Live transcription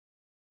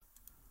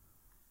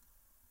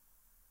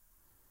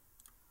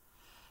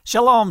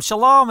Shalom,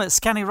 shalom. It's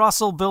Kenny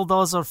Russell,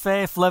 Bulldozer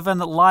Faith, living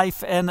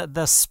life in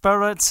the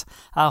Spirit.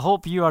 I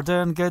hope you are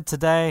doing good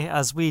today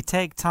as we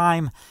take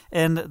time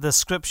in the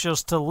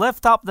Scriptures to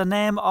lift up the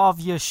name of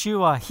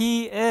Yeshua.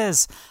 He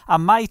is a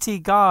mighty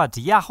God.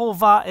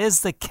 Yahovah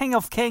is the King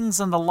of Kings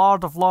and the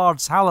Lord of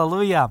Lords.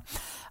 Hallelujah.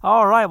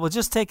 All right, we'll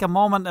just take a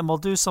moment and we'll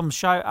do some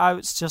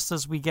shout-outs just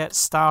as we get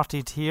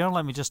started here.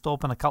 Let me just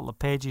open a couple of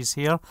pages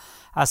here.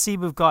 I see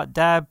we've got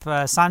Deb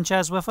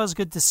Sanchez with us.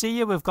 Good to see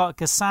you. We've got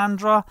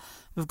Cassandra.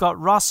 We've got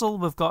Russell.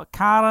 We've got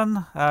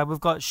Karen. We've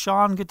got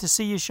Sean. Good to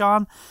see you,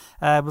 Sean.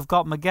 We've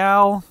got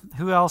Miguel.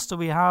 Who else do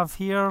we have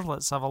here?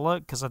 Let's have a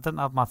look because I didn't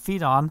have my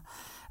feed on.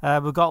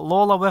 We've got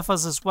Lola with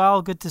us as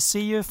well. Good to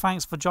see you.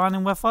 Thanks for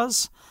joining with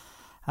us.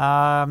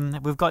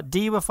 We've got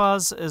Dee with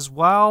us as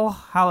well.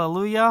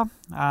 Hallelujah.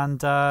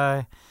 And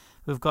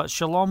we've got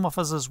Shalom with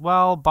us as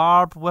well.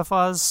 Barb with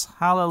us.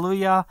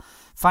 Hallelujah.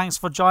 Thanks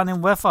for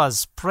joining with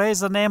us.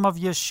 Praise the name of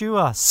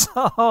Yeshua.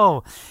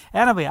 So,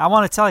 anyway, I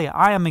want to tell you,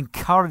 I am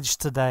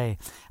encouraged today.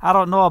 I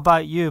don't know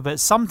about you,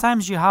 but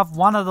sometimes you have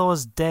one of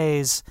those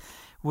days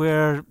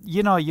where,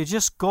 you're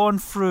just going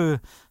through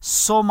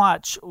so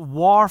much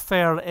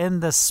warfare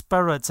in the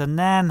Spirit, and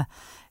then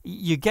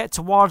you get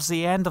towards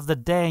the end of the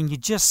day and you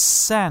just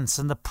sense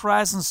in the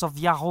presence of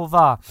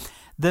Yahovah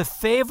the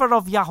favor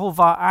of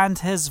Yahovah and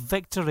his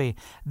victory.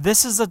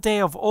 This is a day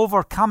of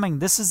overcoming.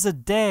 This is a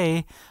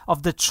day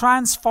of the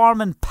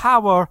transforming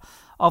power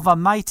of a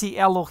mighty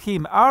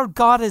Elohim. Our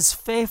God is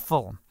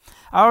faithful.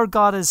 Our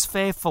God is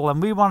faithful,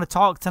 and we want to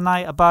talk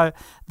tonight about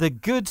the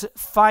good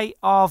fight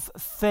of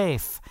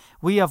faith.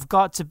 We have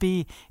got to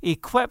be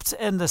equipped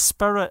in the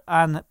Spirit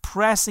and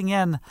pressing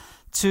in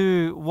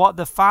to what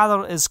the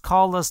Father has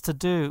called us to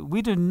do.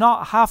 We do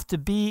not have to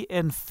be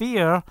in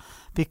fear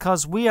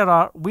because we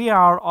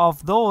are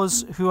of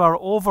those who are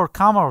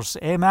overcomers.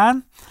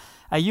 Amen?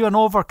 Are you an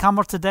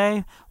overcomer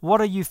today?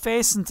 What are you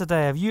facing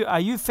today? Are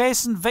you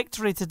facing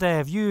victory today?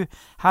 Have you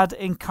had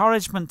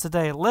encouragement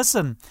today?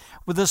 Listen,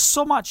 there's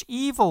so much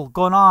evil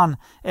going on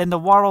in the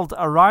world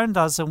around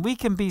us, and we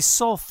can be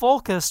so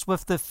focused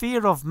with the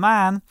fear of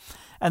man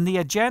and the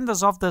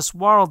agendas of this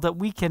world that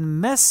we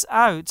can miss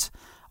out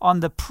on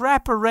the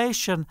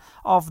preparation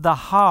of the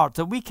heart,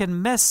 that we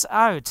can miss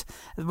out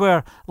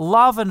where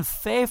love and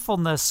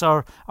faithfulness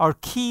are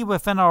key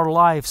within our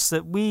lives,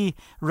 that we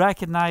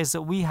recognize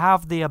that we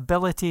have the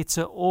ability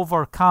to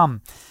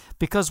overcome.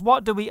 Because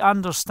what do we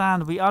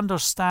understand? We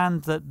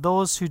understand that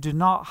those who do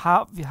not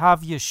have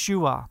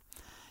Yeshua,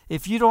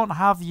 if you don't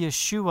have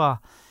Yeshua,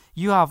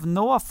 you have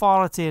no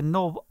authority and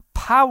no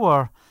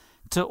power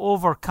to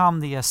overcome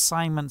the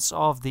assignments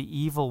of the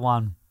evil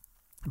one.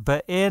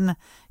 But in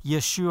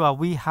Yeshua,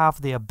 we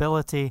have the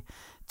ability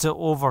to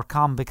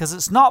overcome, because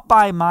it's not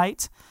by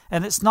might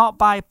and it's not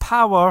by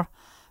power,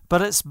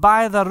 but it's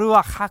by the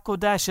Ruach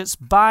HaKodesh. It's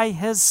by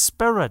His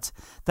Spirit.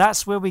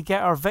 That's where we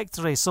get our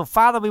victory. So,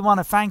 Father, we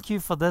want to thank you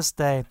for this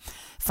day.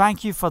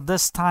 Thank you for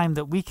this time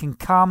that we can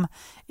come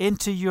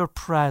into your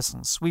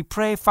presence. We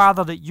pray,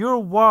 Father, that your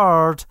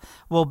word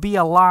will be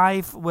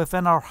alive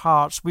within our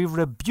hearts. We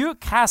rebuke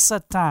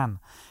Hasatan.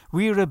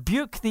 We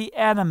rebuke the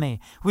enemy.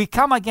 We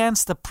come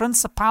against the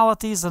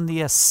principalities and the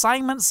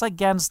assignments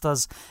against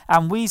us,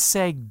 and we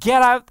say,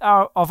 get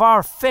out of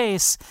our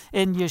face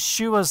in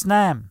Yeshua's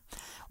name.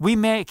 We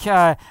make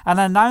an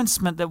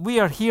announcement that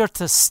we are here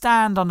to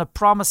stand on the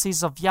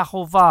promises of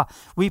Yahovah.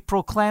 We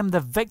proclaim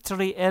the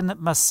victory in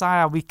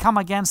Messiah. We come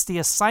against the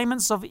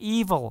assignments of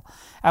evil,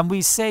 and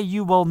we say,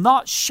 you will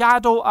not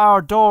shadow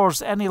our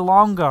doors any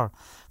longer.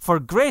 For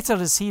greater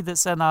is he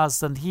that's in us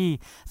than he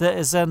that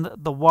is in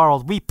the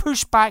world. We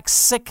push back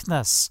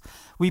sickness.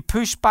 We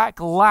push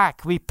back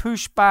lack. We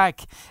push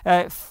back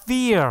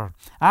fear,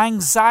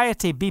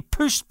 anxiety. Be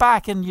pushed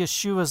back in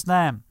Yeshua's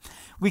name.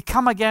 We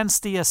come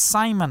against the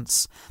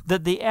assignments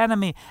that the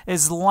enemy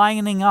is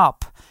lining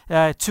up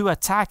to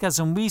attack us.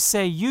 And we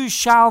say, you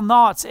shall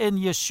not in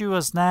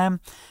Yeshua's name,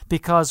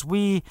 because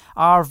we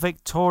are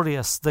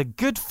victorious. The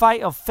good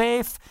fight of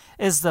faith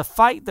is the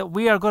fight that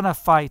we are going to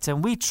fight.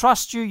 And we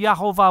trust you,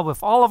 Yahovah,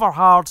 with all of our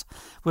heart,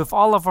 with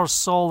all of our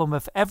soul, and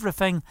with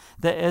everything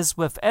that is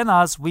within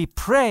us. We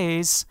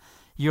praise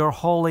your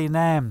holy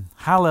name.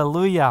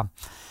 Hallelujah.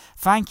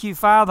 Thank you,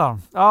 Father.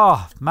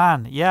 Oh,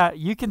 man. Yeah,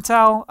 you can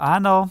tell. I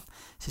know.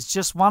 It's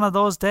just one of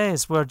those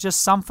days where just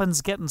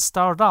something's getting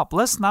stirred up.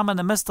 Listen, I'm in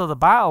the midst of the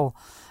battle.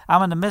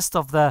 I'm in the midst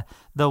of the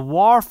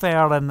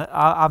warfare, and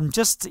I'm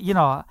just,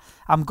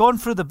 I'm going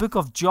through the book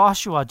of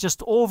Joshua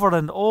just over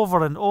and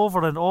over and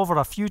over and over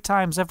a few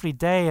times every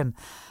day,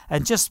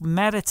 and just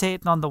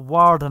meditating on the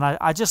word. And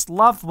I just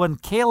love when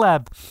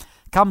Caleb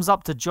comes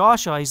up to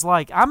Joshua. He's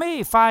like, I'm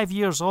 85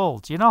 years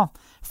old.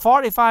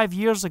 45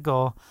 years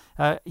ago,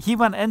 he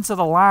went into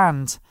the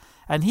land,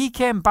 and he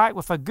came back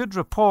with a good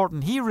report,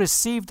 and he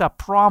received a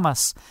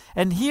promise.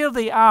 And here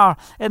they are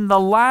in the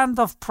land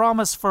of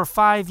promise for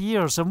 5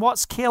 years. And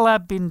what's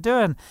Caleb been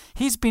doing?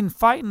 He's been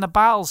fighting the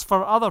battles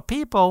for other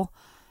people.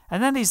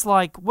 And then he's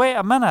like, wait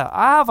a minute,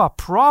 I have a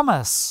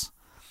promise.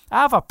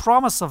 I have a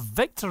promise of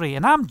victory.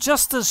 And I'm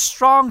just as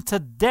strong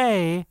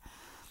today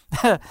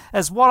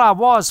as what I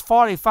was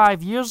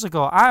 45 years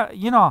ago.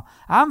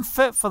 I'm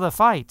fit for the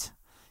fight.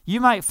 You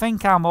might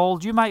think I'm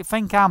old, you might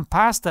think I'm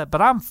past it,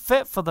 but I'm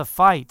fit for the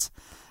fight.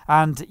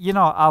 And,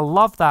 I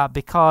love that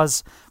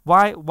because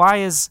why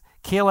is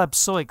Caleb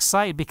so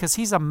excited? Because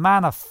he's a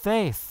man of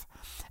faith.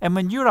 And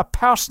when you're a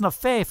person of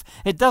faith,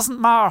 it doesn't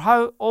matter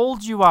how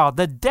old you are.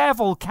 The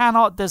devil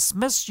cannot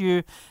dismiss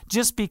you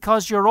just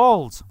because you're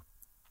old.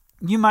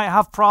 You might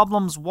have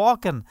problems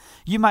walking.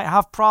 You might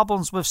have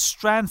problems with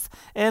strength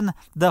in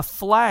the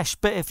flesh.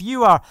 But if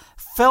you are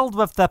filled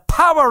with the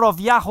power of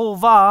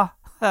Yahovah,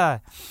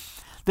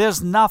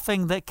 there's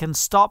nothing that can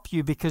stop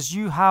you because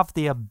you have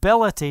the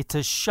ability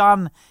to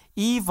shun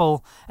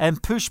evil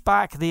and push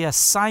back the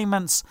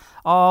assignments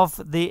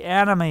of the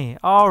enemy.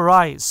 All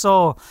right,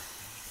 so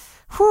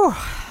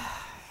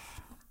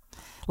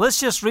let's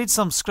just read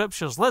some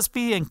scriptures. Let's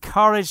be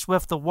encouraged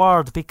with the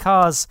word,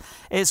 because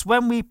it's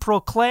when we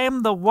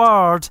proclaim the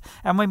word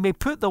and when we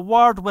put the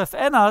word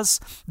within us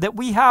that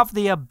we have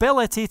the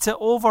ability to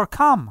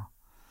overcome.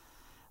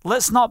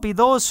 Let's not be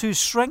those who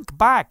shrink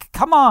back.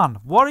 Come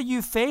on, what are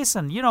you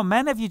facing?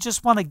 Many of you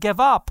just want to give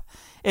up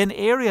in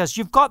areas.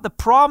 You've got the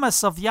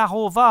promise of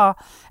Yahovah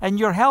and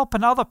you're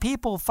helping other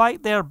people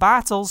fight their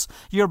battles.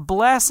 You're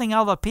blessing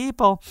other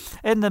people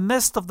in the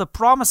midst of the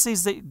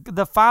promises that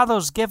the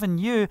Father's given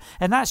you.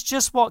 And that's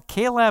just what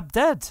Caleb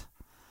did.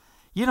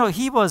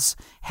 He was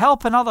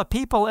helping other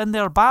people in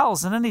their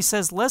battles. And then he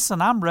says,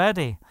 listen, I'm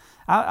ready.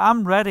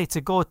 I'm ready to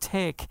go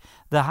take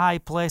the high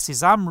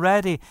places. I'm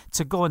ready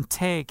to go and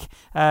take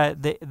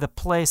the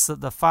place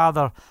that the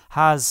Father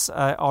has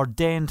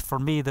ordained for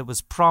me, that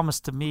was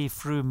promised to me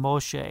through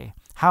Moshe.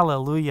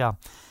 Hallelujah.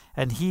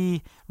 And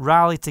he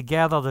rallied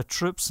together the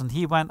troops and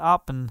he went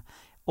up and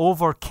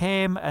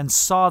overcame and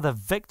saw the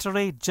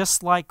victory,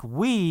 just like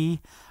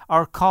we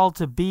are called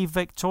to be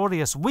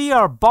victorious. We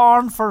are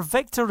born for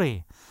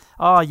victory.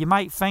 Oh, you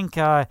might think,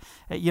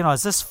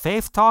 is this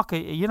faith talk?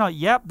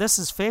 Yep, this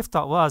is faith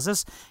talk. Well, is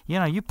this,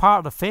 you part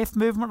of the faith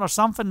movement or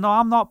something? No,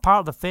 I'm not part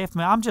of the faith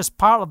movement. I'm just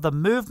part of the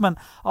movement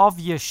of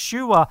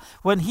Yeshua.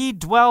 When he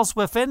dwells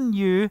within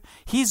you,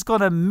 he's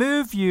going to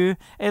move you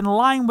in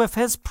line with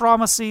his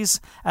promises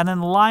and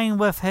in line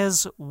with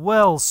his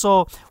will.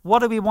 So what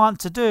do we want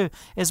to do?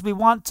 Is we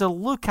want to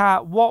look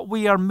at what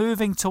we are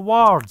moving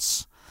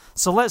towards.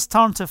 So let's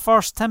turn to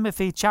 1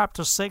 Timothy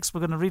chapter 6. We're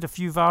going to read a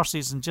few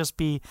verses and just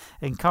be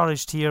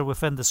encouraged here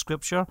within the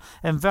scripture.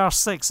 In verse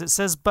 6 it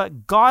says,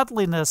 but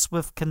godliness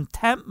with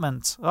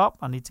contentment. Oh,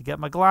 I need to get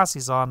my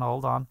glasses on.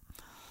 Hold on.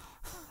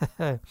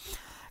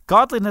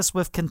 Godliness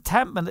with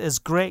contentment is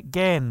great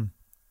gain.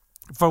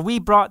 For we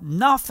brought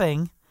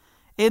nothing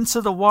into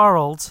the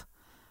world,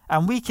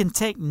 and we can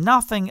take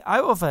nothing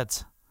out of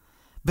it.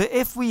 But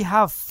if we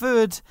have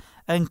food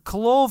and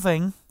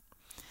clothing,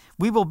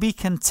 we will be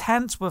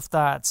content with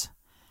that.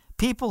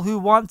 People who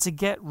want to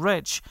get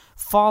rich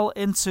fall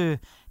into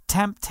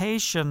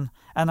temptation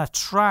and a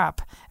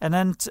trap and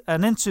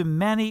into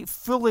many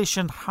foolish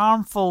and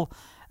harmful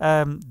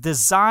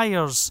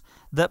desires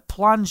that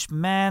plunge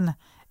men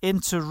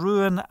into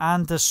ruin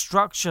and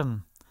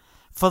destruction.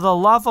 For the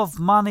love of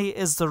money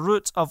is the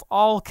root of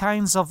all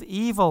kinds of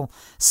evil.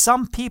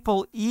 Some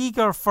people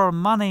eager for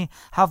money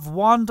have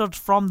wandered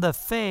from the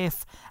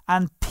faith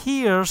and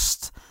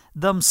pierced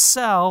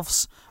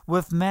themselves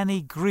with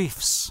many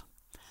griefs.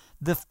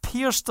 They've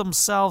pierced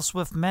themselves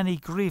with many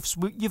griefs.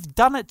 You've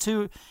done it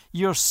to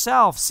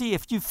yourself. See,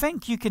 if you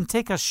think you can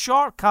take a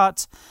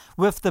shortcut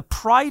with the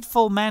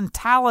prideful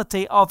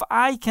mentality of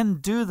I can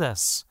do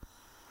this,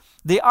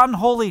 the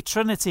unholy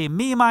trinity,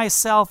 me,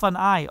 myself, and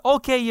I.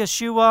 Okay,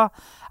 Yeshua,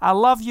 I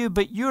love you,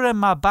 but you're in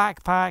my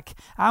backpack.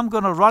 I'm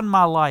going to run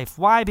my life.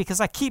 Why? Because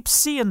I keep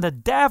seeing the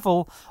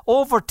devil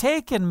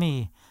overtaking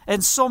me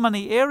in so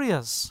many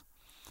areas.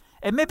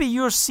 And maybe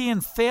you're seeing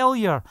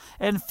failure,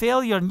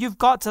 and you've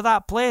got to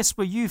that place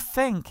where you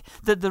think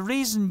that the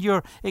reason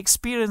you're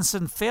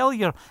experiencing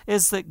failure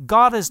is that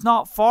God is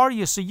not for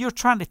you, so you're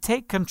trying to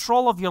take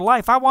control of your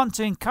life. I want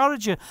to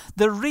encourage you.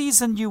 The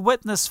reason you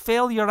witness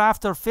failure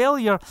after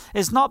failure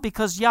is not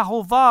because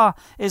Yahovah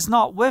is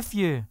not with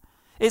you.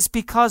 It's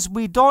because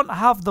we don't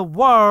have the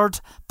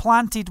word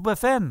planted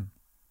within.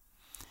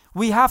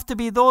 We have to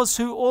be those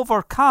who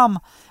overcome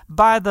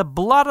by the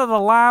blood of the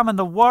Lamb and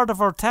the word of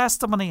our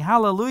testimony.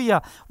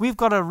 Hallelujah. We've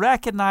got to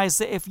recognize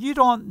that if you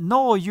don't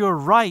know your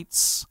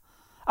rights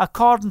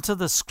according to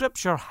the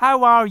scripture,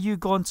 how are you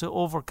going to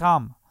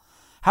overcome?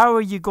 How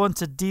are you going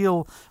to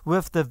deal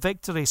with the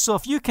victory? So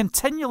if you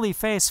continually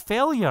face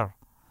failure,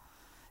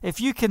 if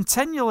you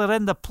continually are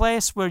in the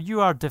place where you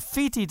are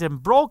defeated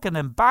and broken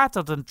and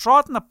battered and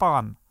trodden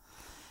upon,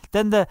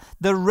 then the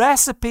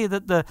recipe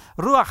that the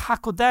Ruach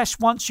HaKodesh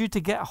wants you to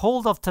get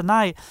hold of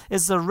tonight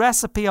is the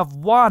recipe of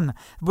one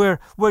where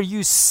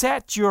you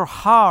set your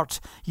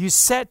heart, you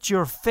set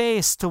your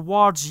face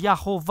towards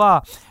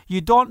Yahovah. You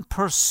don't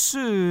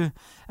pursue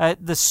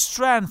the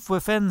strength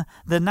within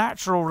the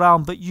natural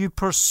realm, but you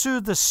pursue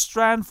the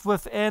strength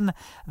within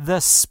the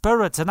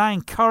Spirit. And I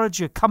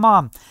encourage you, come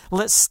on,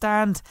 let's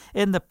stand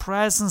in the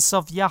presence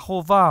of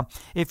Yahovah.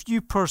 If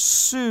you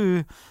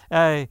pursue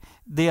the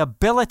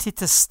ability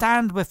to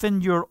stand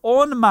within your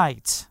own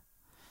might,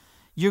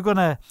 you're going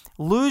to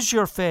lose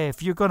your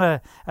faith. You're going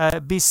to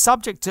be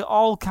subject to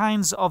all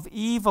kinds of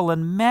evil.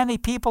 And many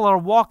people are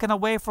walking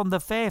away from the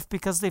faith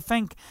because they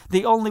think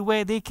the only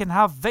way they can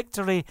have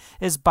victory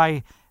is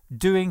by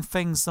doing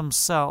things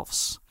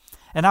themselves.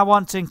 And I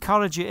want to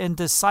encourage you, in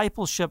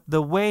discipleship,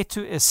 the way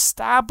to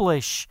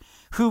establish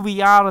who we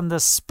are in the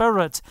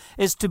Spirit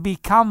is to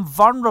become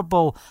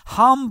vulnerable,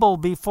 humble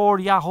before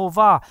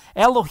Yahovah.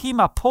 Elohim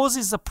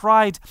opposes the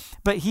pride,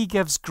 but he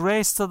gives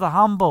grace to the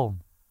humble.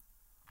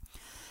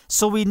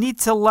 So we need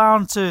to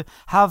learn to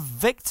have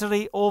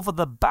victory over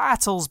the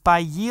battles by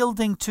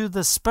yielding to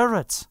the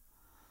Spirit.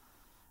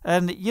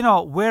 And,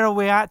 where are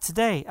we at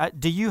today?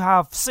 Do you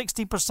have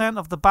 60%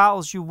 of the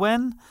battles you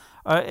win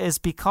is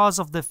because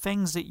of the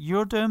things that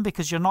you're doing,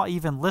 because you're not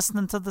even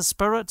listening to the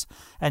Spirit,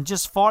 and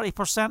just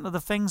 40% of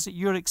the things that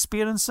you're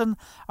experiencing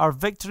are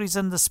victories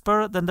in the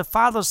Spirit? Then the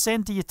Father's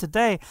saying to you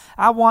today,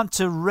 I want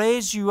to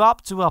raise you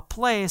up to a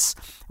place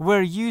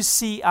where you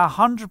see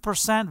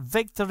 100%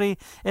 victory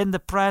in the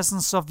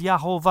presence of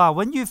Yahovah.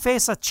 When you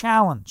face a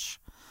challenge,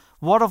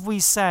 what have we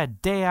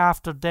said day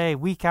after day,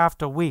 week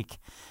after week?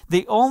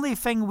 The only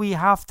thing we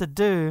have to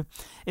do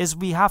is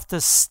we have to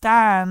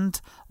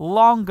stand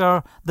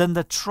longer than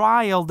the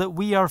trial that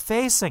we are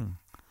facing.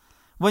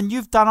 When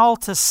you've done all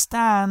to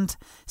stand,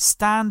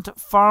 stand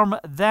firm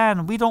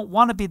then. We don't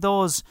want to be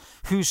those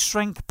who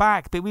shrink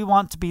back, but we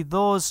want to be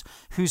those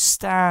who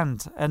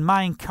stand. And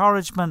my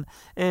encouragement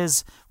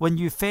is, when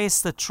you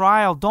face the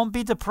trial, don't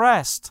be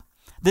depressed.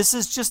 This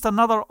is just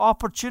another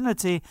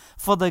opportunity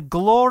for the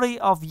glory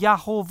of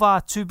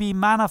Yahovah to be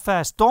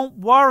manifest. Don't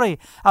worry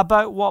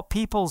about what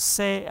people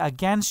say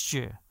against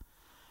you.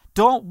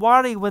 Don't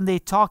worry when they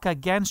talk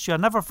against you. I'll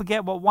never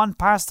forget what one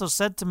pastor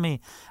said to me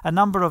a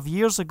number of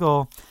years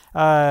ago.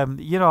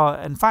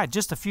 In fact,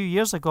 just a few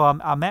years ago,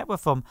 I met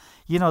with him.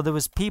 There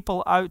was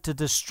people out to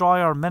destroy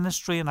our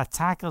ministry and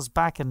attack us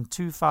back in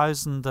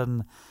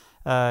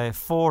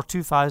 2004,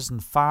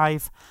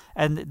 2005.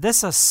 And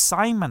this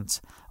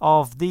assignment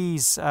of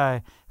these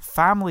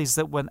families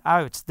that went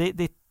out,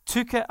 they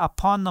took it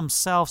upon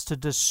themselves to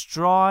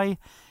destroy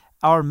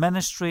our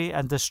ministry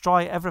and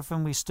destroy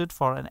everything we stood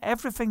for, and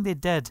everything they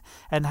did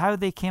and how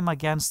they came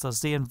against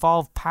us. They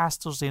involved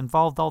pastors, they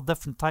involved all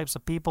different types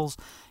of peoples.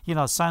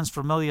 It sounds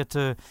familiar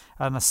to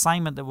an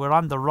assignment that we're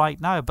under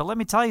right now. But let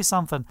me tell you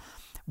something.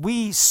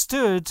 We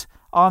stood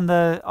on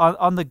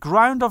the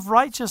ground of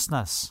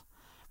righteousness.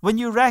 When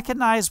you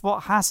recognize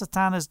what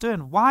Hasatan is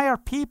doing, why are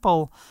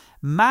people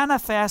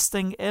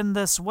manifesting in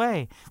this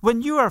way?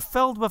 When you are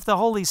filled with the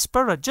Holy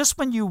Spirit, just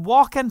when you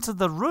walk into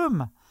the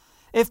room,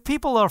 if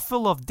people are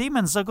full of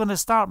demons, they're going to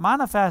start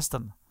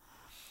manifesting.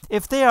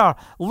 If they are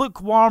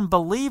lukewarm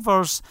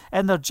believers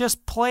and they're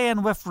just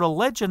playing with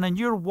religion and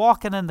you're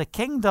walking in the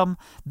kingdom,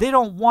 they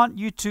don't want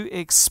you to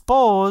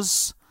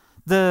expose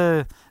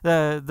the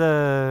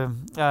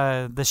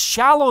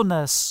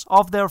shallowness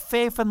of their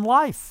faith and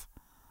life.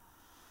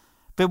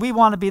 But we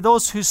want to be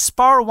those who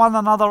spur one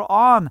another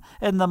on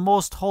in the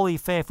most holy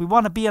faith. We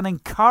want to be an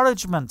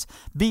encouragement,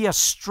 be a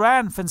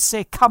strength, and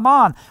say, come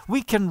on,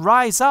 we can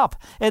rise up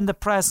in the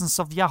presence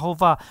of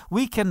Yahovah.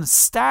 We can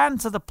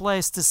stand to the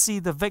place to see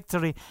the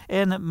victory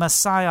in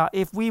Messiah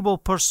if we will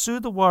pursue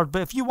the word.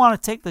 But if you want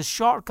to take the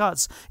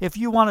shortcuts, if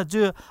you want to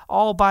do it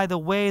all by the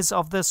ways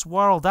of this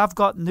world, I've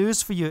got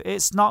news for you.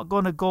 It's not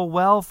going to go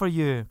well for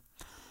you.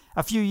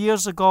 A few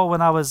years ago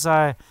when I was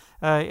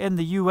in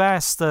the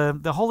U.S.,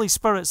 the Holy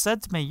Spirit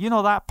said to me,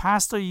 that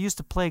pastor you used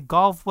to play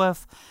golf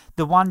with,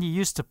 the one you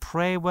used to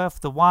pray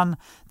with, the one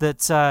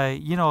that,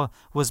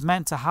 was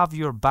meant to have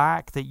your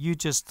back, that you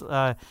just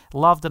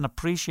loved and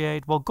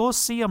appreciate, well, go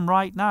see him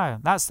right now.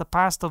 That's the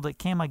pastor that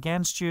came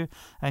against you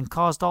and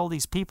caused all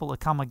these people to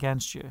come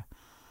against you.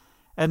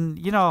 And,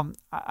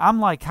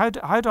 I'm like, how do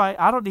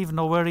I don't even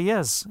know where he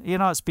is.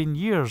 It's been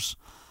years.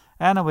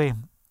 Anyway,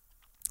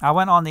 I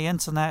went on the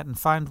internet and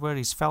found where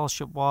his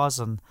fellowship was,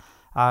 and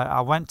I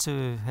went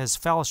to his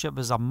fellowship. It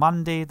was a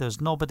Monday. There's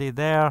nobody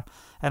there.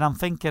 And I'm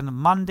thinking,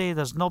 Monday,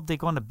 there's nobody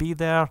going to be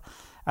there.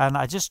 And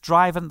I just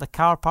drive into the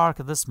car park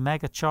of this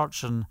mega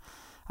church, and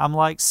I'm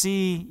like,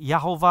 see,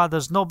 Yahovah,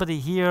 there's nobody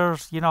here.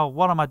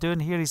 What am I doing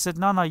here? He said,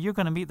 no, you're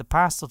going to meet the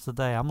pastor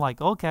today. I'm like,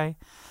 okay.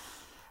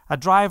 I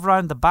drive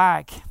around the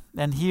back,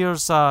 and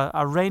here's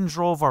a Range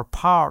Rover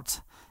parked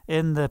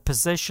in the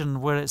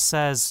position where it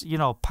says,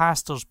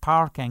 pastor's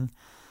parking.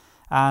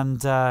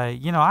 And,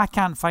 I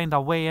can't find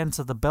a way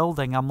into the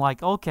building. I'm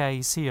like, okay,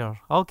 he's here.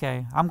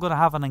 Okay, I'm going to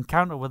have an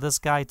encounter with this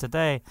guy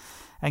today.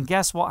 And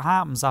guess what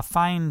happens? I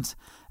find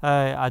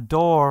a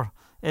door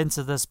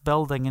into this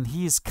building, and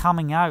he's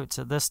coming out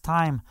at this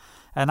time.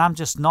 And I'm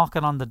just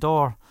knocking on the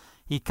door.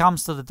 He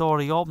comes to the door.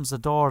 He opens the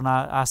door. And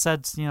I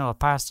said, the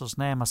pastor's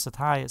name. I said,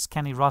 hi, it's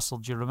Kenny Russell.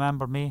 Do you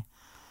remember me?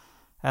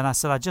 And I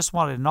said, I just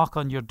want to knock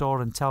on your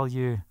door and tell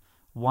you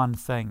one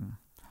thing.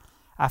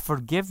 I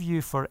forgive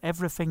you for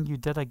everything you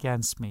did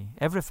against me,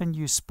 everything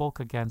you spoke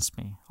against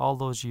me all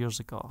those years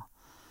ago.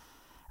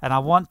 And I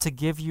want to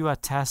give you a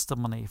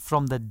testimony.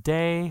 From that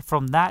day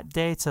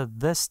to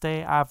this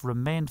day, I've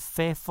remained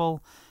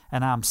faithful,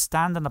 and I'm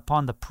standing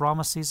upon the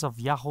promises of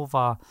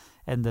Yahovah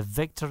and the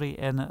victory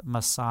in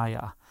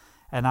Messiah.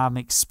 And I'm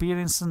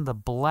experiencing the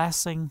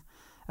blessing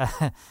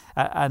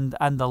and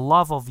the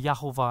love of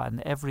Yahovah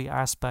in every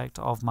aspect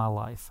of my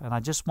life. And I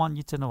just want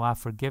you to know I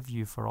forgive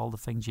you for all the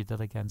things you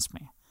did against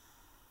me.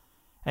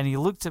 And he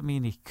looked at me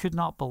and he could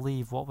not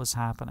believe what was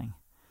happening.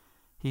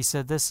 He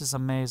said, this is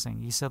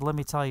amazing. He said, let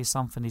me tell you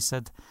something. He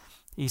said,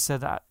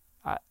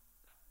 I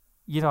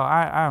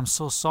am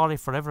so sorry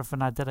for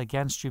everything I did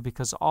against you,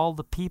 because all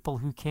the people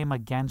who came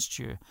against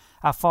you,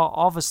 I thought,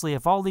 obviously,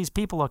 if all these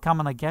people are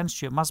coming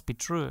against you, it must be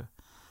true.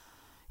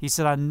 He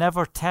said, I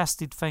never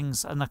tested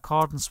things in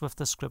accordance with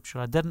the scripture.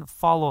 I didn't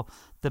follow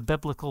the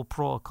biblical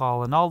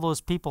protocol. And all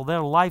those people,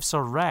 their lives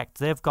are wrecked.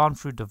 They've gone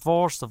through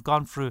divorce. They've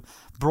gone through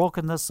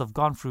brokenness. They've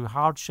gone through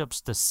hardships,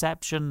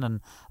 deception,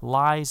 and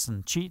lies,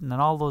 and cheating, and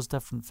all those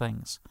different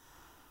things.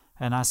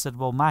 And I said,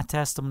 well, my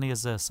testimony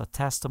is this, a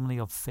testimony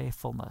of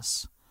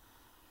faithfulness.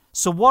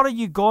 So what are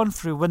you going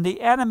through when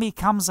the enemy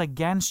comes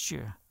against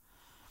you?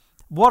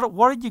 What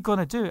are you going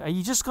to do? Are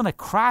you just going to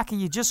crack? Are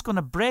you just going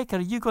to break? Or are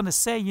you going to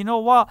say, you know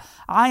what?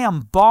 I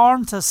am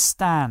born to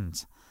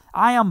stand.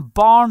 I am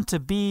born to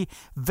be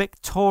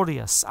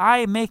victorious.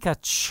 I make a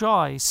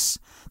choice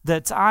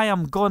that I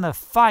am going to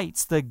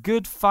fight the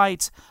good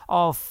fight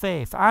of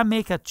faith. I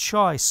make a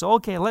choice.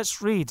 Okay,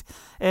 let's read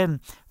in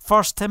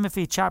 1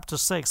 Timothy chapter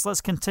 6. Let's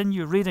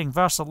continue reading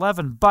verse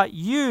 11. But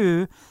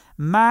you,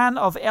 man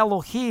of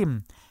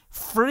Elohim,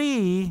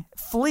 flee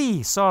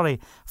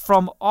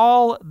from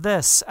all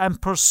this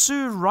and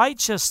pursue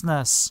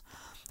righteousness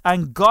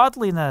and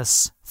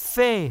godliness,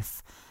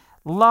 faith,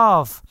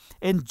 love,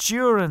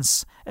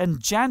 endurance,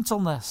 and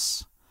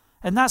gentleness.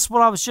 And that's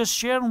what I was just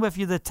sharing with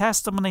you, the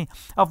testimony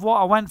of what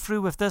I went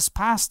through with this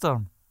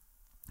pastor.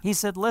 He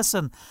said,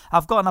 listen,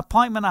 I've got an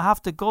appointment I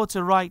have to go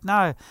to right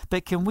now,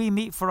 but can we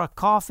meet for a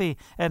coffee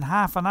in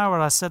half an hour?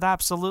 I said,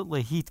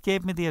 absolutely. He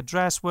gave me the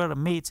address where to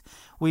meet.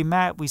 We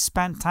met. We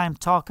spent time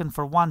talking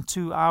for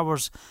 1-2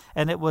 hours,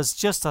 and it was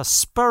just a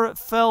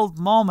spirit-filled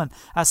moment,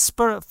 a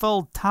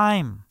spirit-filled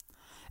time.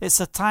 It's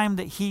a time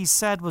that he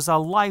said was a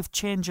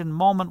life-changing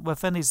moment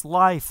within his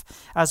life,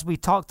 as we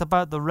talked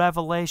about the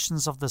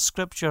revelations of the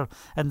scripture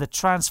and the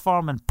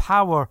transforming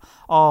power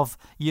of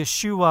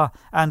Yeshua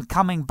and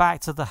coming back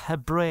to the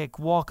Hebraic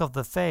walk of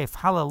the faith.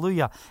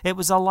 Hallelujah. It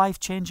was a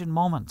life-changing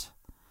moment.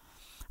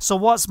 So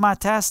what's my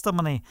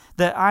testimony?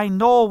 That I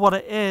know what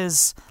it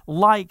is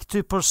like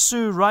to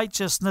pursue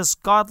righteousness,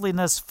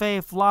 godliness,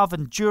 faith, love,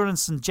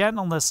 endurance, and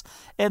gentleness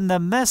in the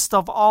midst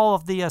of all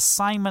of the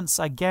assignments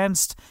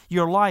against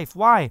your life.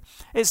 Why?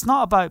 It's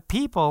not about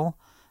people.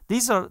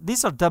 These are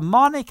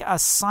demonic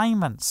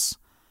assignments.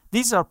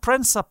 These are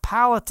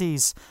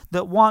principalities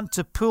that want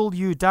to pull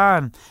you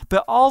down.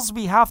 But all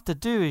we have to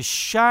do is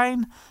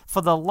shine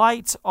for the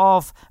light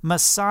of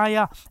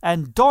Messiah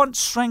and don't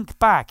shrink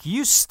back.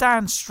 You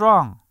stand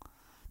strong.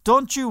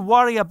 Don't you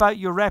worry about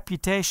your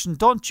reputation.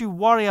 Don't you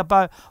worry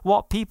about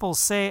what people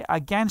say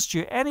against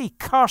you. Any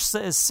curse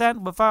that is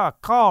sent without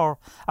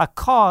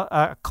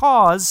a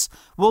cause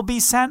will be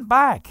sent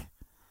back.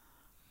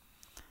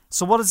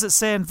 So what does it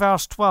say in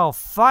verse 12?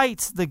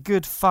 Fight the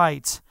good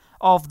fight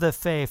of the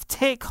faith.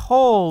 Take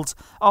hold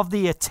of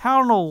the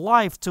eternal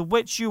life to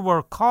which you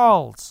were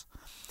called.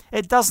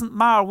 It doesn't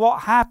matter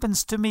what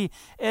happens to me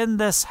in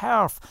this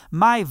earth.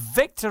 My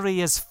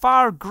victory is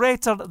far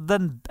greater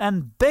than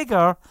and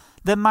bigger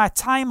than my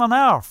time on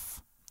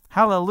earth.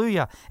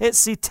 Hallelujah.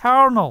 It's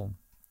eternal.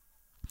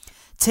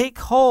 Take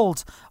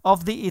hold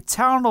of the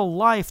eternal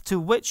life to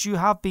which you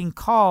have been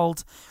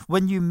called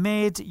when you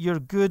made your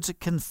good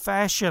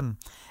confession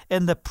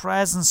in the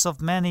presence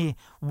of many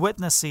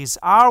witnesses.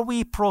 Are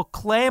we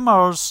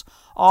proclaimers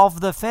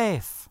of the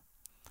faith?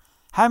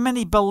 How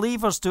many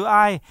believers do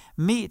I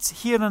meet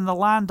here in the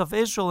land of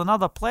Israel and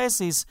other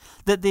places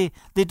that they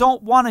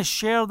don't want to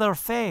share their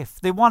faith?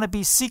 They want to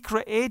be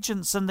secret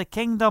agents in the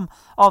kingdom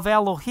of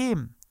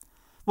Elohim.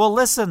 Well,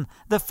 listen,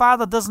 the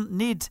Father doesn't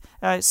need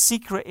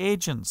secret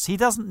agents. He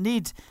doesn't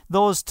need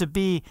those to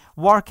be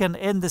working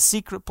in the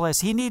secret place.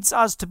 He needs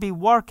us to be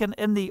working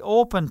in the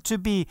open, to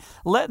be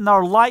letting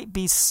our light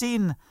be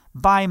seen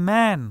by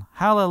men.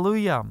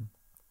 Hallelujah.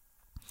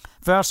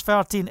 Verse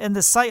 13, in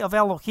the sight of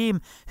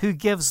Elohim, who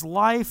gives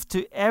life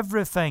to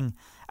everything,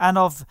 and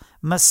of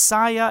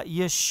Messiah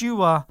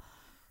Yeshua,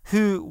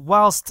 who,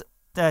 whilst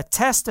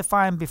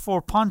testifying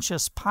before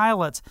Pontius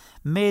Pilate,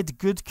 made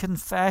good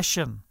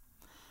confession.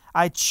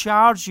 I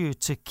charge you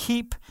to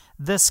keep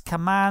this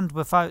command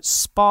without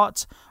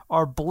spot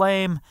or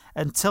blame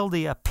until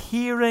the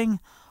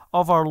appearing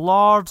of our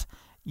Lord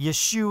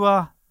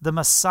Yeshua the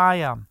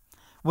Messiah,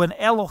 when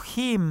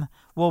Elohim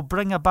will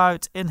bring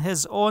about in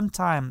his own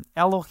time.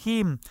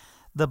 Elohim,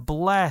 the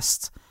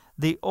blessed,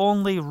 the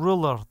only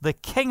ruler, the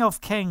King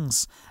of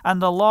Kings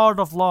and the Lord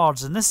of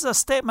Lords. And this is a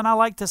statement I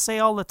like to say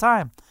all the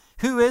time.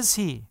 Who is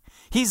he?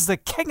 He's the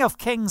King of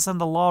Kings and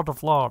the Lord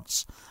of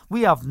Lords.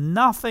 We have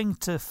nothing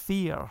to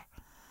fear.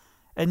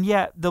 And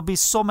yet there'll be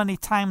so many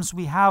times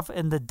we have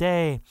in the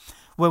day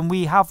when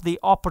we have the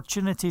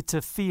opportunity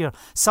to fear.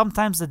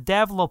 Sometimes the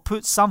devil will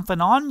put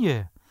something on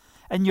you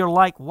and you're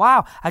like,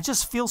 wow, I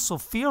just feel so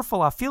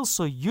fearful. I feel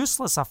so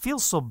useless. I feel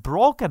so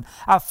broken.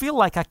 I feel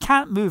like I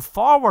can't move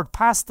forward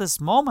past this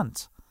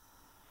moment.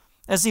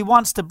 As he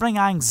wants to bring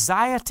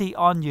anxiety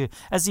on you,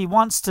 as he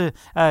wants to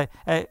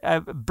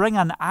bring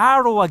an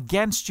arrow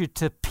against you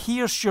to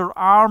pierce your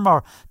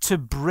armor, to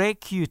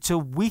break you, to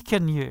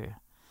weaken you.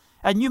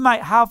 And you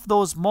might have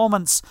those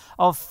moments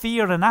of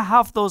fear, and I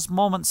have those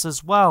moments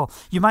as well.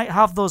 You might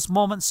have those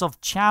moments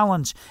of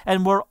challenge,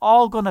 and we're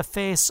all going to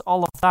face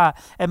all of that.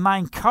 And my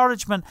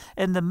encouragement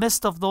in the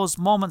midst of those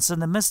moments, in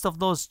the midst of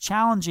those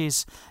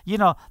challenges,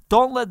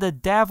 don't let the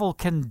devil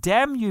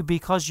condemn you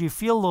because you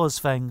feel those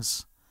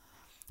things.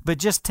 But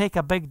just take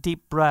a big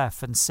deep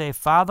breath and say,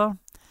 Father,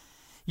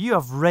 you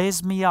have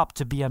raised me up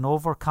to be an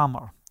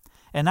overcomer.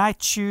 And I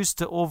choose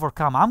to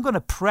overcome. I'm going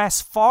to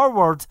press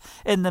forward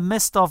in the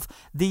midst of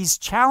these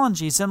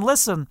challenges. And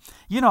listen,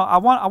 I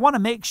want to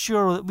make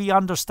sure that we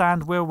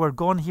understand where we're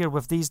going here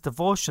with these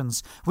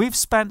devotions. We've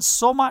spent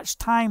so much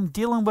time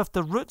dealing with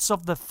the roots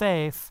of the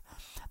faith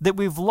that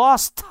we've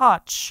lost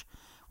touch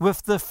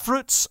with the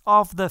fruits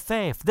of the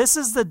faith. This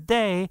is the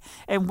day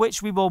in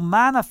which we will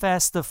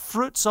manifest the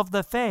fruits of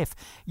the faith.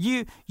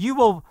 You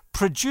will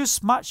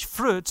produce much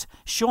fruit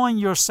showing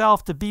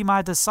yourself to be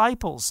my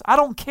disciples. I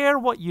don't care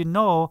what you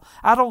know.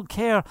 I don't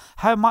care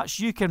how much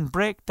you can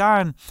break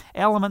down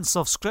elements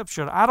of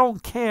Scripture. I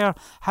don't care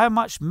how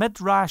much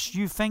midrash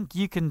you think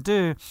you can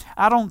do.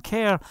 I don't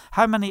care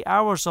how many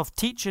hours of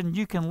teaching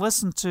you can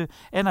listen to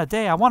in a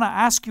day. I want to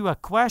ask you a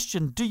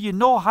question. Do you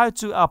know how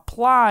to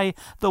apply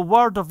the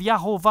word of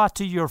Yahovah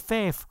to your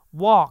faith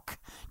walk?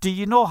 Do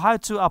you know how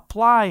to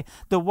apply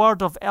the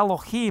word of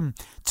Elohim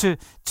to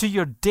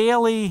your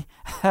daily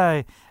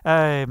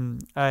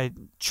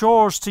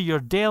chores, to your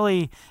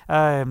daily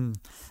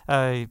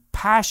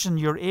passion,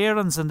 your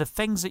errands, and the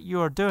things that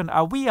you are doing?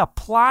 Are we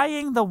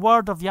applying the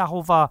word of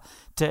Yahovah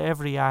to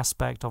every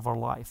aspect of our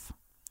life?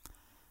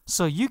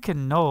 So you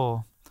can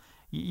know,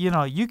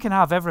 you can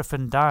have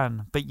everything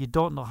down, but you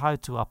don't know how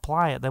to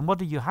apply it. Then what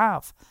do you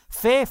have?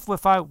 Faith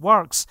without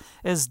works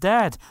is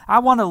dead. I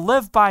want to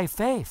live by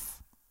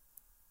faith.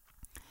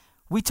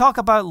 We talk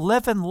about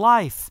living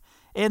life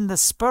in the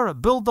Spirit,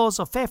 bulldoze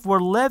of faith.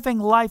 We're living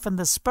life in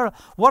the Spirit.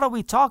 What are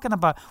we talking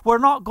about? We're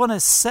not going to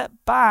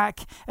sit back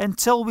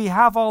until we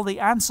have all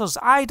the answers.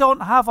 I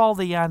don't have all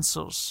the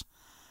answers.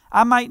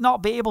 I might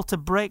not be able to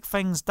break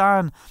things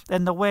down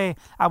in the way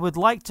I would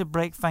like to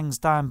break things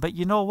down, but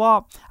you know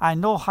what? I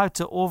know how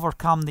to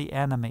overcome the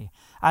enemy.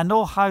 I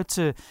know how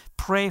to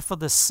pray for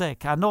the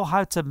sick. I know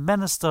how to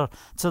minister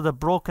to the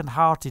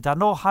brokenhearted. I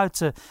know how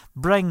to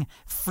bring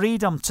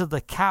freedom to the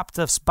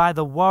captives by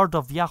the word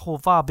of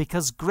Yahovah,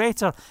 because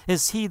greater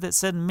is he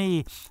that's in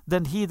me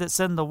than he that's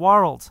in the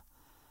world.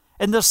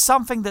 And there's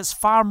something that's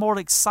far more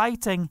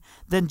exciting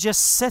than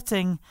just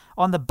sitting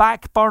on the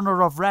back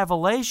burner of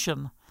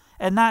revelation.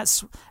 And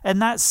that's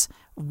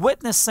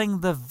witnessing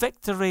the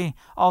victory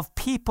of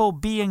people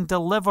being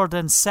delivered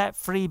and set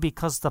free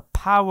because the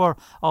power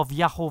of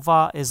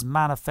Yahovah is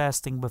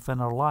manifesting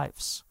within our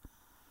lives.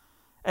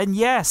 And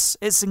yes,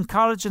 it's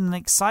encouraging and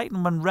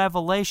exciting when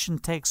revelation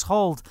takes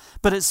hold,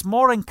 but it's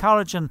more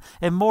encouraging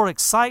and more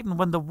exciting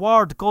when the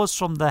word goes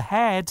from the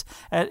head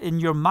in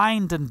your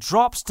mind and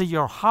drops to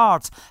your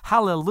heart.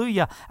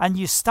 Hallelujah. And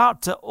you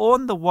start to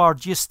own the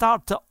word. You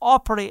start to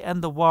operate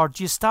in the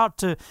word. You start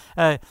to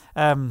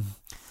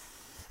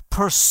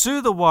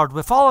pursue the word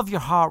with all of your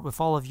heart, with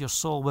all of your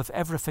soul, with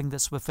everything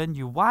that's within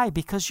you. Why?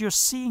 Because you're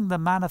seeing the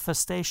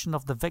manifestation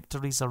of the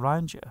victories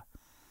around you.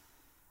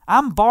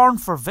 I'm born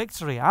for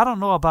victory. I don't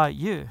know about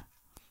you,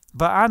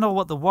 but I know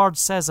what the word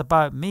says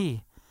about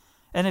me.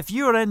 And if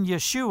you're in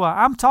Yeshua,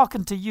 I'm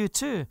talking to you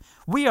too.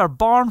 We are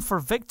born for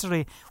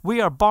victory. We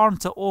are born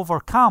to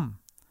overcome.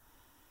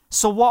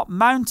 So what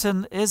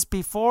mountain is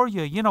before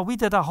you? We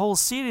did a whole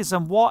series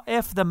on what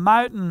if the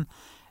mountain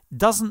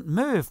doesn't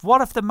move?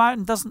 What if the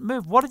mountain doesn't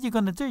move? What are you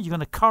going to do? You're going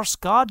to curse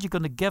God? You're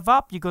going to give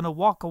up? You're going to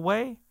walk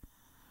away?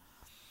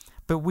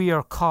 But we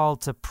are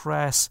called to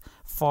press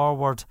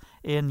forward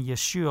in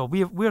Yeshua.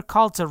 We're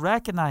called to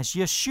recognize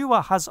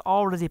Yeshua has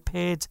already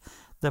paid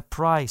the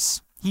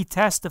price. He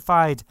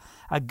testified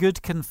a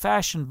good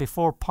confession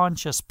before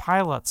Pontius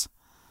Pilate.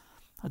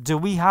 Do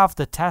we have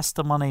the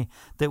testimony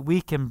that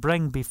we can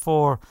bring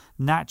before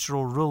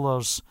natural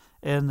rulers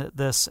in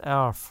this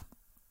earth?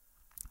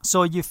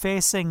 So are you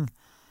facing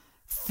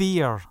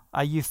fear?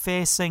 Are you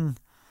facing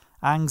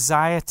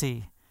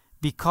anxiety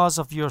because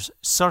of your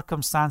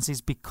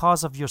circumstances,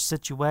 because of your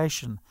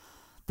situation?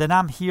 Then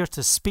I'm here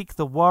to speak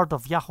the word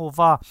of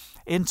Yahovah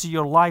into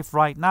your life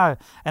right now.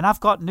 And I've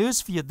got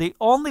news for you. The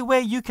only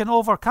way you can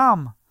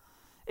overcome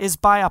is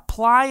by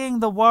applying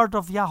the word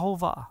of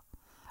Yahovah,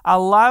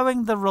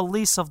 allowing the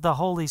release of the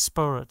Holy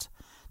Spirit,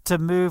 to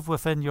move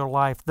within your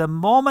life. The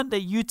moment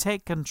that you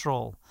take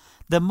control,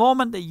 the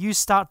moment that you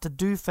start to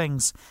do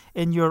things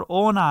in your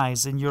own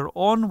eyes, in your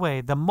own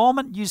way, the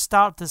moment you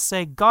start to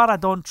say, God, I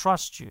don't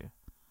trust you,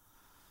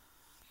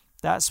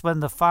 that's when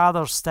the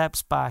Father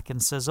steps back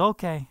and says,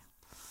 okay,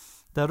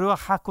 the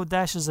Ruach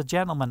HaKodesh is a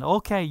gentleman.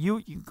 Okay,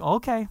 you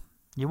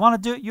want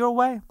to do it your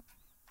way?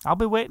 I'll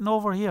be waiting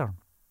over here.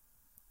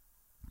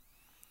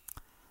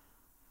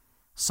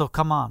 So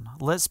come on,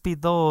 let's be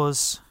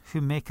those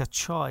who make a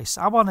choice.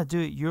 I want to do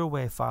it your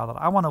way, Father.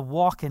 I want to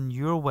walk in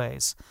your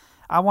ways.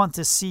 I want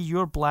to see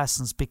your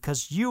blessings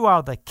because you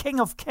are the King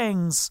of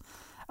Kings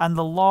and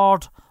the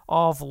Lord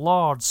of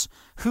Lords,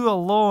 who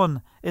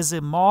alone is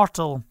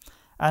immortal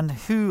and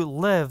who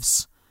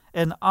lives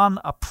in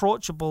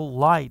unapproachable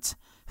light,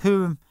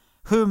 whom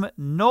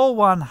no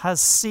one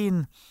has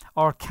seen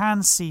or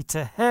can see.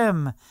 To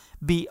him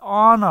be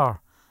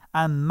honor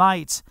and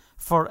might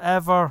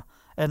forever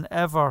and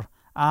ever.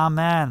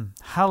 Amen.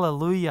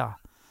 Hallelujah.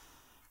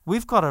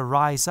 We've got to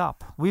rise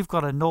up. We've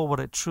got to know what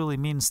it truly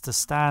means to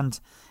stand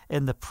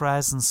in the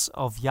presence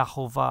of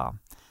Yahovah.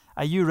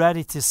 Are you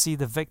ready to see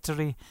the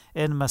victory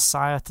in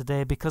Messiah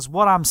today? Because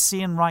what I'm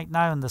seeing right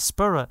now in the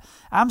Spirit,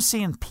 I'm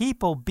seeing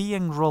people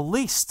being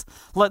released.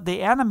 Like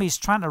the enemy's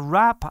trying to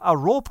wrap a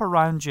rope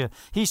around you.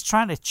 He's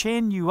trying to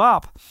chain you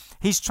up.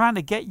 He's trying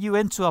to get you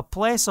into a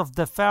place of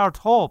deferred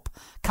hope.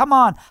 Come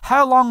on,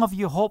 how long have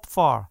you hoped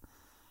for?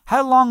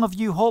 How long have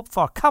you hoped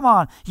for? Come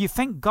on, you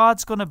think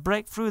God's going to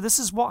break through? This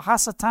is what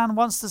Hasatan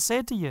wants to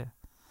say to you.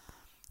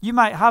 You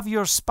might have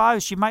your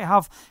spouse, you might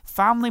have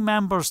family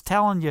members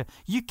telling you,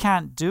 you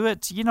can't do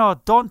it.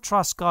 Don't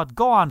trust God.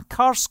 Go on,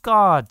 curse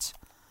God.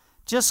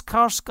 Just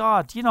curse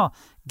God.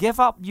 Give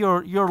up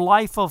your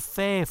life of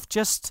faith.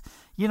 Just,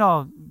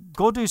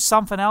 go do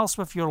something else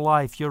with your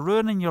life. You're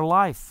ruining your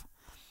life.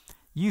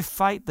 You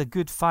fight the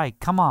good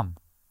fight. Come on.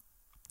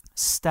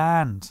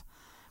 Stand.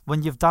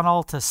 When you've done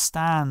all to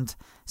stand,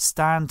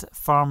 stand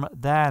firm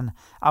then.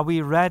 Are we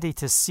ready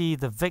to see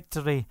the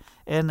victory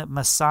in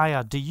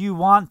Messiah? Do you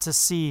want to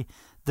see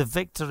the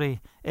victory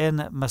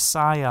in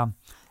Messiah?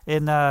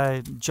 In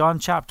John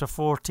chapter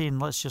 14,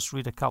 let's just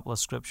read a couple of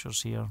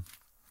scriptures here.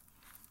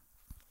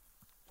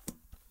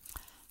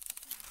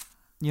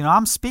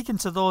 I'm speaking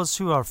to those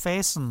who are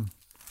facing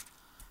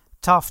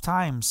tough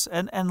times.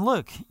 And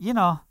look,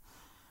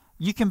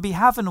 you can be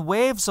having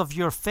waves of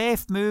your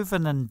faith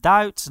moving and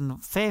doubt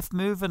and faith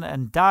moving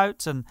and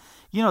doubt. And,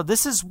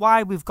 this is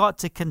why we've got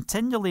to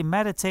continually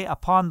meditate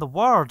upon the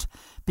Word,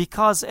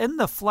 because in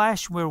the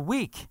flesh we're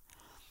weak.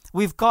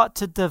 We've got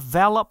to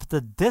develop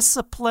the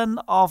discipline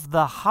of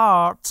the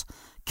heart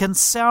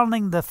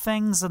concerning the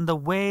things and the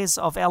ways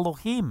of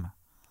Elohim.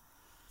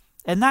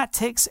 And that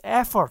takes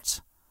effort.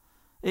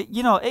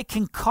 It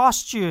can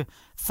cost you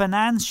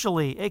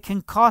financially. It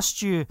can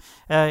cost you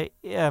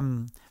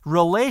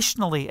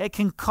relationally. It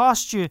can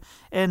cost you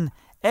in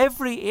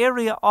every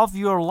area of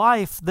your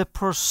life the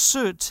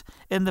pursuit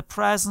in the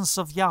presence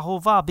of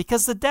Yahovah,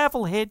 because the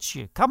devil hates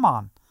you. Come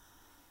on.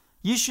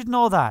 You should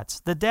know that.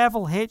 The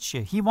devil hates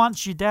you. He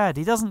wants you dead.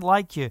 He doesn't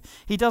like you.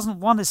 He doesn't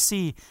want to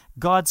see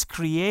God's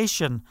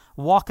creation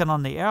walking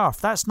on the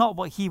earth. That's not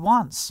what he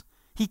wants.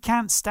 He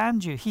can't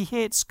stand you. He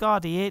hates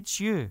God. He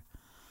hates you.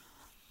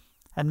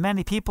 And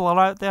many people are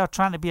out there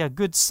trying to be a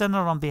good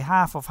sinner on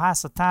behalf of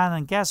Hasatan.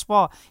 And guess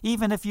what?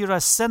 Even if you're a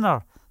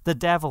sinner, the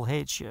devil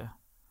hates you.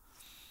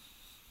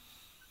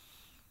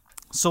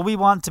 So we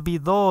want to be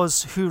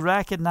those who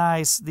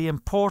recognize the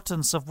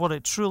importance of what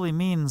it truly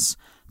means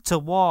to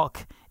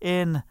walk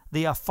in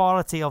the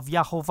authority of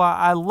Yahovah.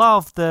 I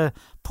love the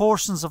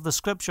portions of the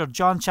scripture,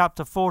 John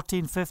chapter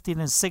 14, 15,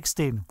 and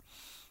 16.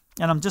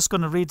 And I'm just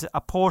going to read a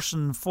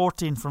portion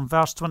 14 from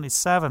verse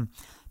 27.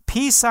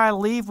 Peace I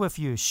leave with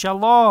you.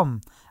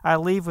 Shalom I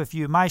leave with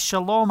you. My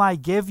shalom I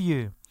give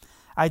you.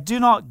 I do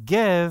not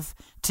give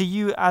to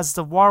you as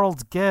the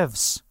world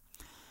gives.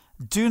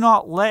 Do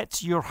not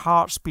let your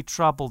hearts be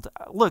troubled.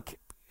 Look,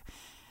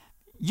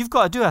 you've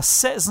got to do a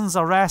citizen's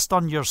arrest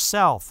on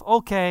yourself.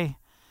 Okay,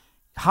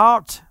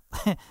 heart,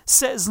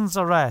 citizen's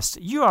arrest.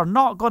 You are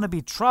not going to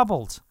be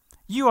troubled.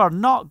 You are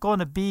not going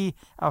to be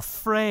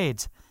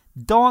afraid.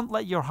 Don't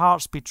let your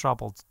hearts be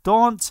troubled.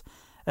 Don't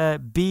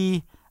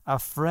be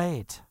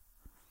afraid.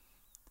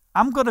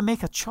 I'm going to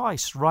make a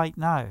choice right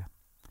now.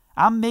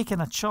 I'm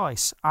making a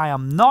choice. I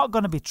am not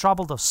going to be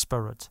troubled of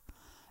spirit,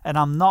 and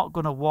I'm not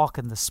going to walk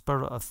in the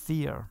spirit of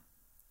fear.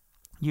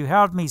 You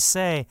heard me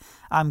say,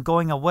 I'm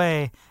going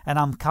away and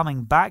I'm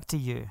coming back to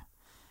you.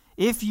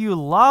 If you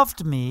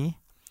loved me,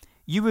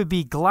 you would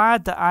be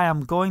glad that I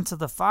am going to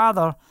the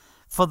Father,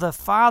 for the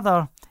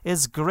Father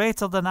is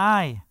greater than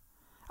I.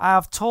 I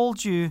have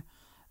told you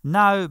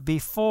now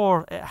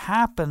before it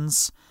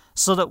happens,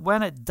 so that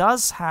when it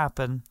does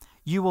happen,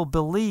 you will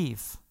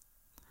believe.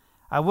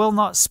 I will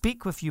not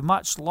speak with you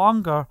much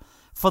longer,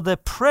 for the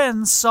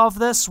prince of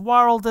this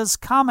world is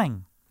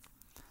coming.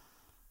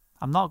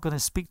 I'm not going to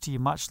speak to you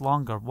much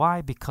longer.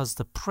 Why? Because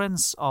the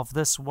prince of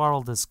this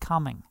world is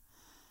coming.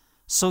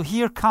 So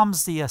here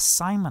comes the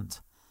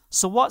assignment.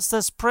 So what's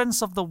this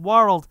prince of the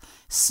world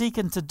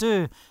seeking to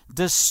do?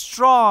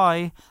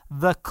 Destroy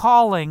the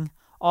calling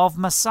of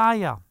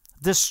Messiah.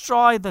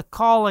 Destroy the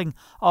calling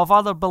of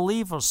other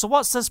believers. So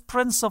what's this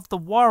prince of the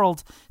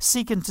world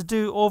seeking to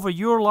do over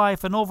your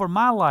life and over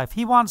my life?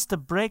 He wants to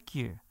break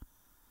you.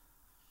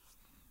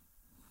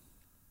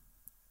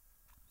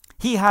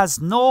 He has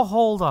no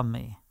hold on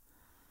me.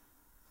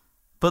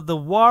 But the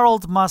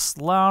world must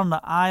learn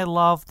that I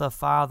love the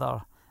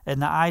Father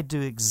and that I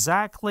do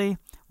exactly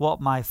what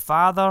my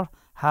Father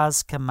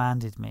has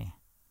commanded me.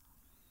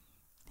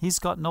 He's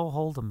got no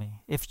hold on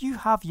me. If you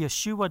have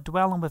Yeshua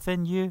dwelling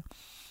within you,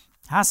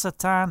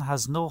 Hasatan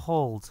has no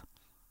hold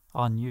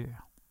on you.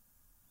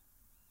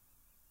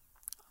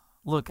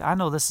 Look, I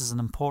know this is an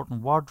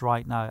important word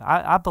right now.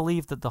 I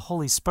believe that the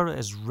Holy Spirit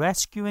is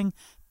rescuing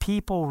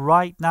people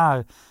right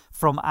now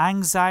from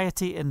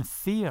anxiety and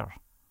fear.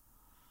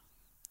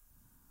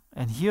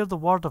 And hear the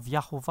word of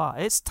Yahovah.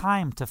 It's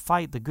time to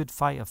fight the good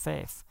fight of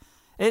faith.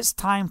 It's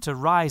time to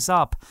rise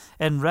up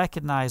and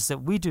recognize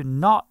that we do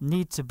not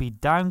need to be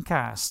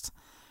downcast.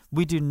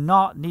 We do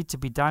not need to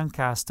be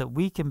downcast, that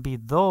we can be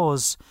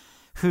those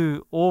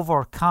who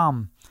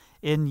overcome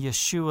in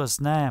Yeshua's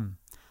name.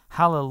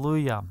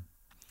 Hallelujah.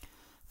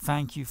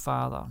 Thank you,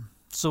 Father.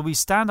 So we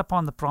stand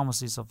upon the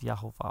promises of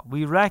Yahovah.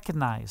 We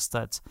recognize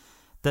that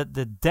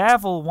the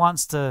devil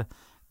wants to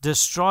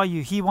destroy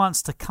you. He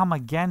wants to come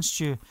against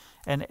you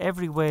in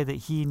every way that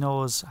he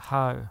knows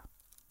how.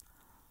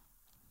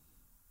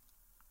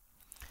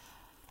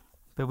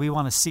 But we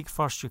want to seek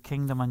first your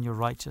kingdom and your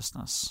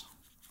righteousness,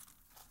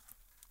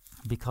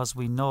 because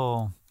we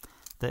know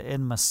that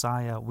in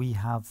Messiah we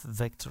have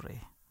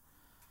victory.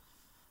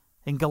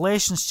 In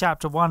Galatians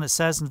chapter 1 it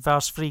says in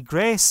verse 3,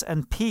 grace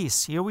and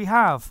peace. Here we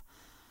have,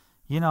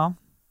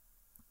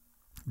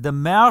 the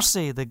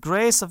mercy, the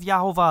grace of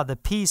Yahovah, the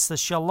peace, the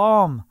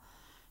shalom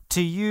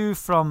to you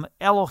from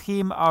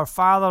Elohim our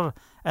Father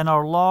and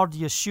our Lord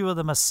Yeshua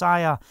the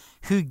Messiah,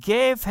 who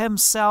gave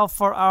himself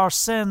for our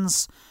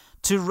sins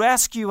to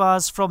rescue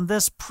us from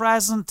this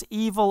present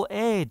evil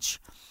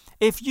age.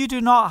 If you do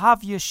not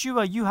have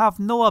Yeshua, you have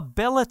no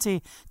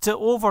ability to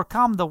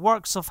overcome the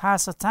works of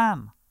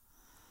Hasatan.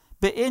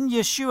 But in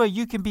Yeshua,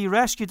 you can be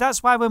rescued.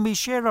 That's why when we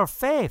share our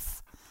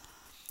faith,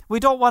 we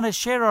don't want to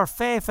share our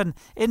faith and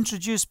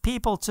introduce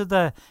people to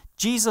the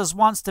Jesus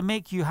wants to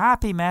make you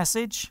happy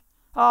message.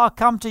 Oh,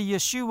 come to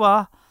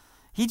Yeshua.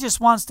 He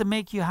just wants to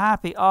make you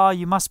happy. Oh,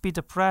 you must be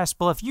depressed.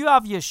 Well, if you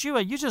have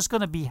Yeshua, you're just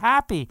going to be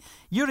happy.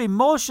 Your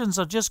emotions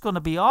are just going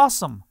to be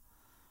awesome.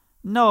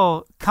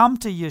 No, come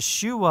to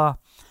Yeshua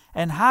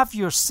and have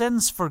your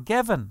sins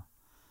forgiven.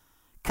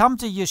 Come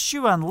to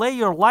Yeshua and lay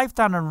your life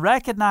down and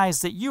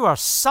recognize that you are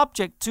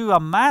subject to a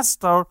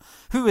master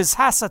who is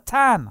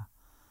Hasatan.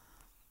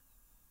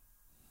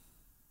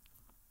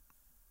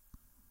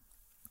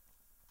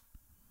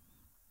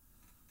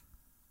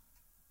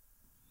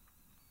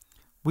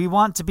 We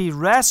want to be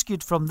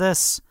rescued from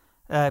this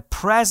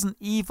present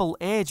evil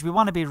age. We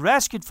want to be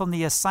rescued from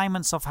the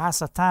assignments of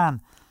Hasatan.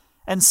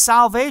 And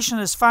salvation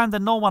is found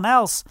in no one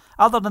else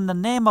other than the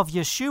name of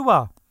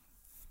Yeshua.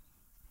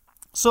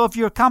 So if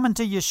you're coming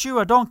to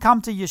Yeshua, don't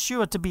come to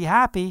Yeshua to be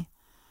happy.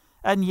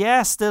 And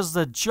yes, there's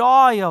the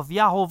joy of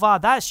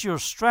Yahovah. That's your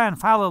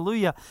strength.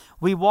 Hallelujah.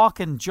 We walk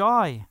in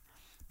joy.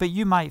 But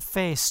you might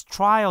face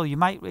trial. You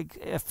might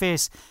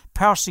face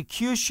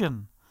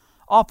persecution,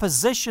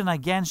 opposition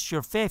against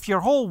your faith.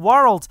 Your whole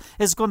world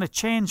is going to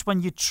change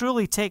when you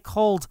truly take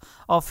hold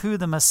of who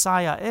the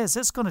Messiah is.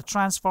 It's going to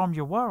transform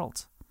your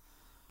world.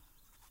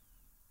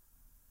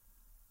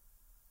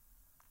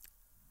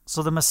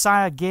 So the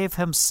Messiah gave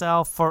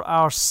himself for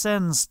our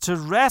sins to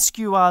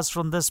rescue us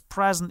from this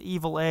present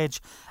evil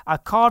age,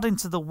 according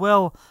to the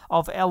will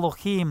of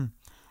Elohim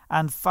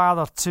and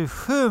Father, to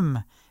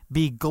whom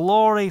be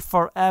glory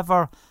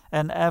forever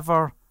and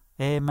ever.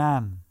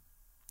 Amen.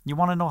 You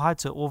want to know how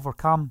to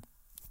overcome?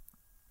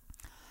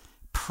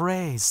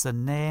 Praise the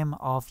name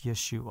of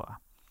Yeshua.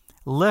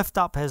 Lift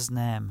up his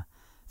name.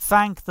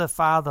 Thank the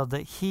Father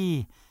that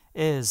he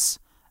is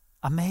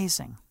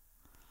amazing.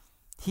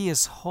 He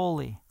is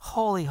holy.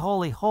 Holy,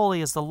 holy,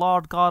 holy is the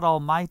Lord God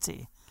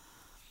Almighty.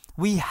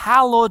 We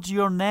hallowed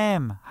your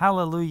name.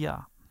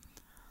 Hallelujah.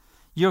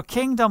 Your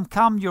kingdom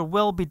come, your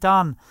will be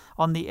done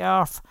on the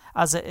earth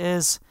as it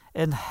is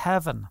in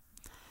heaven.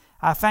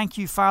 I thank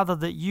you, Father,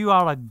 that you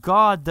are a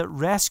God that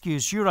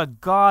rescues. You're a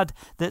God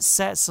that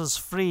sets us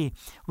free.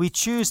 We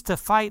choose to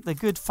fight the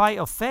good fight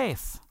of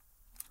faith.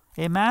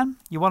 Amen?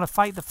 You want to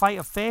fight the fight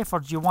of faith, or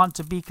do you want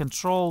to be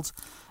controlled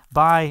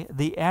by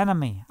the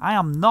enemy? I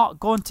am not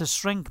going to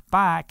shrink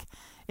back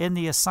in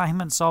the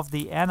assignments of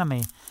the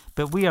enemy,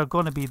 but we are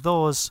going to be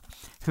those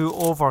who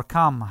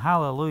overcome.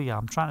 Hallelujah.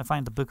 I'm trying to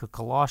find the book of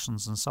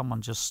Colossians and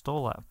someone just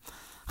stole it.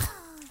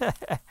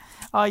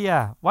 Oh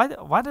yeah, why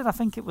did I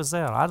think it was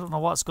there? I don't know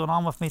what's going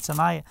on with me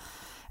tonight.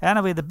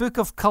 Anyway, the book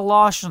of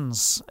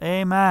Colossians.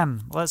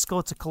 Amen. Let's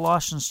go to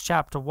Colossians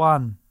chapter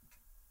 1.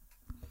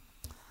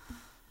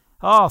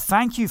 Oh,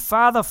 thank you,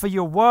 Father, for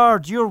your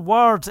word. Your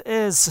word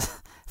is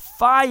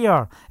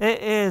fire.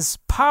 It is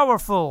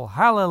powerful.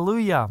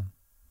 Hallelujah.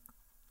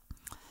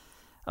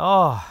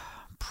 Oh,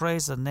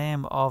 praise the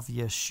name of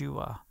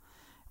Yeshua.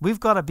 We've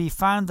got to be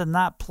found in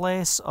that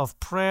place of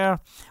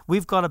prayer.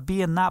 We've got to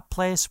be in that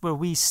place where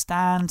we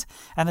stand.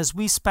 And as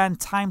we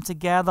spend time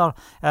together,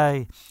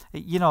 as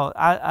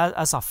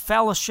a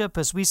fellowship,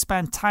 as we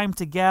spend time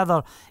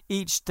together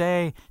each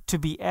day to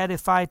be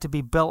edified, to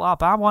be built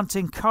up, I want to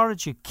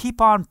encourage you,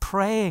 keep on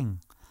praying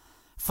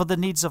for the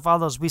needs of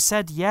others. We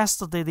said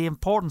yesterday the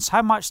importance.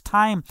 How much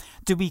time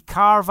do we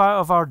carve out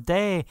of our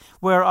day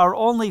where our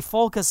only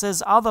focus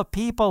is other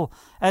people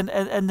and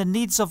the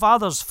needs of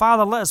others?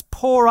 Father, let us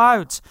pour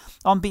out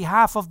on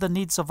behalf of the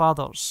needs of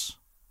others.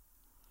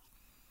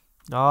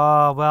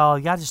 Oh, well,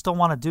 I just don't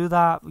want to do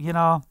that,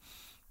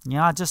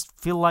 I just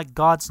feel like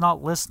God's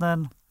not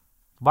listening.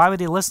 Why would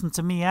he listen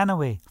to me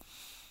anyway?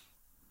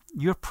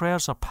 Your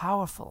prayers are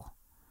powerful.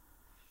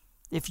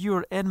 If you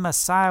are in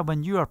Messiah,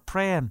 when you are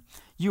praying,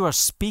 you are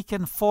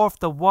speaking forth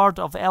the word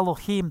of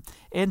Elohim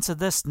into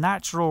this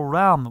natural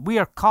realm. We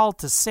are called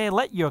to say,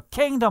 let your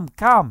kingdom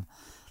come.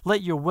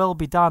 Let your will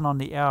be done on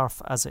the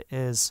earth as it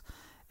is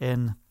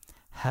in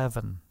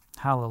heaven.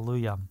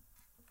 Hallelujah.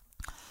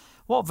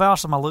 What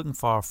verse am I looking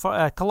for?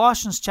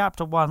 Colossians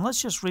chapter 1.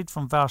 Let's just read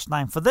from verse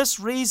 9. For this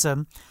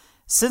reason,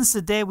 since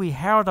the day we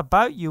heard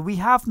about you, we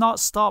have not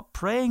stopped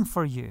praying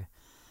for you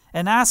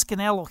and asking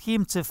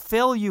Elohim to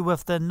fill you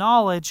with the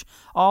knowledge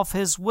of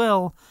his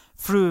will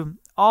through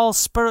all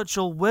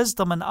spiritual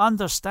wisdom and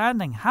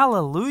understanding.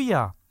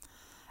 Hallelujah.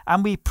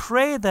 And we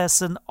pray this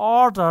in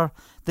order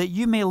that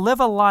you may live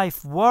a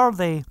life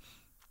worthy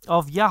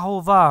of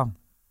Yahovah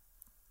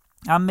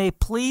and may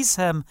please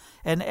him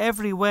in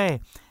every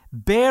way,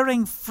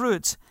 bearing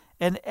fruit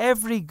in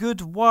every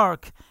good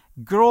work,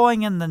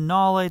 growing in the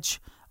knowledge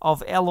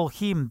of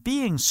Elohim,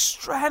 being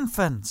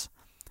strengthened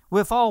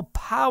with all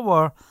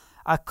power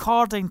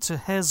according to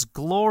his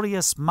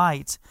glorious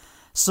might,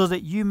 so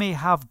that you may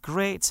have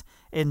great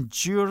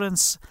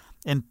endurance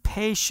in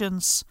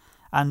patience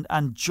and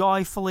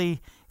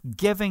joyfully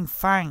giving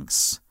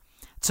thanks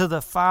to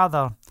the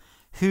Father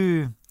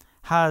who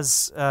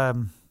has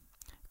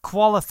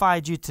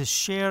qualified you to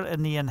share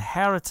in the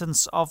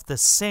inheritance of the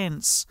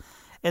saints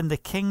in the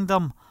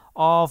kingdom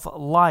of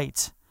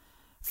light.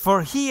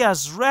 For he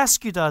has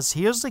rescued us,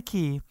 here's the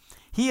key,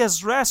 he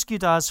has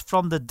rescued us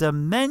from the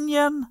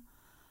dominion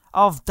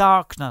of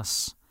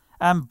darkness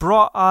and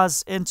brought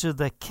us into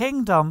the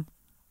kingdom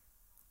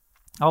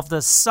of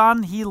the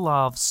Son he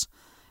loves,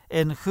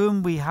 in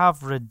whom we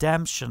have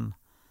redemption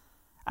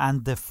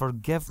and the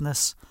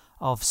forgiveness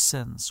of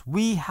sins.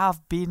 We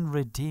have been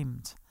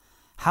redeemed.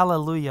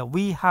 Hallelujah.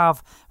 We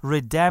have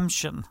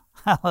redemption.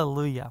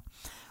 Hallelujah.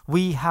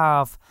 We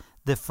have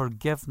the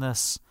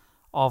forgiveness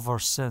of our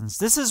sins.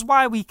 This is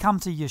why we come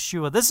to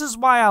Yeshua. This is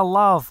why I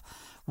love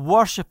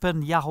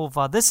worshiping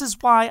Yahovah. This is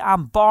why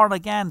I'm born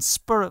again,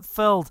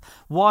 spirit-filled,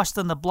 washed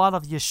in the blood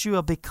of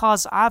Yeshua,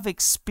 because I've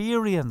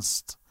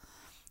experienced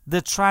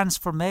the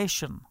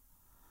transformation.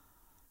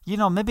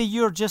 Maybe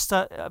you're just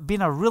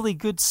being a really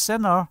good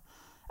sinner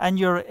and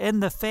you're in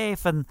the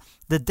faith and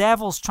the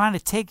devil's trying to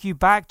take you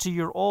back to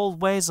your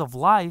old ways of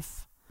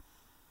life.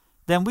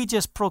 Then we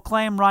just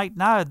proclaim right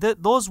now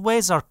that those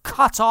ways are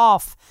cut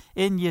off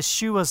in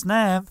Yeshua's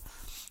name.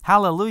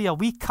 Hallelujah.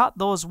 We cut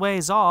those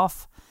ways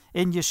off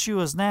in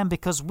Yeshua's name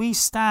because we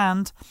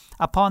stand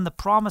upon the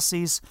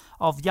promises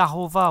of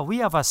Yahovah. We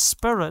have a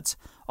spirit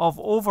of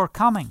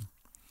overcoming.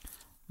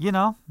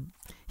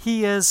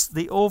 He is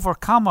the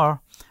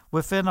overcomer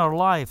within our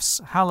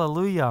lives.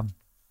 Hallelujah.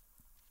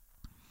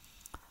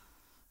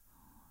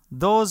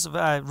 Those,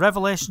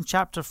 Revelation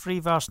chapter 3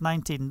 verse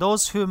 19,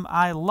 those whom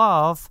I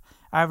love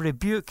I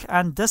rebuke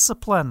and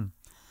discipline.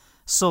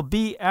 So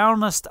be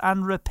earnest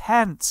and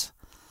repent.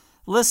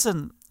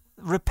 Listen,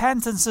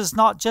 repentance is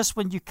not just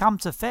when you come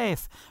to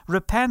faith.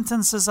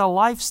 Repentance is a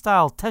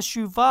lifestyle,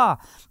 teshuvah.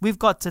 We've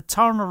got to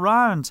turn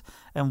around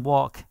and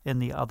walk in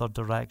the other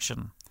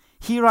direction.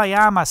 Here I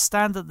am, I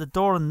stand at the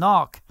door and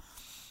knock.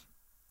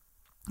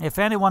 If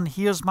anyone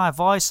hears my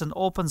voice and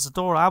opens the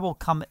door, I will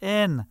come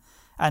in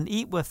and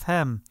eat with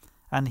him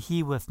and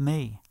he with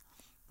me.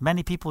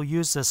 Many people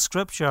use this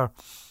scripture,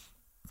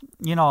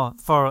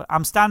 for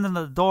I'm standing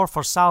at the door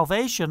for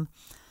salvation,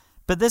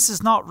 but this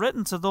is not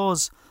written to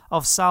those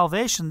of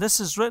salvation. This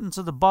is written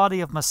to the body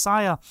of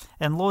Messiah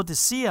in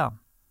Laodicea.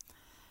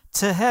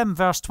 To him,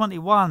 verse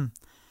 21,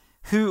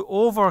 who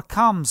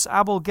overcomes,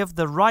 I will give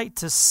the right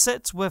to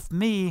sit with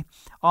me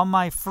on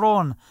my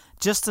throne,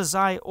 just as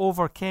I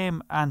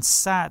overcame and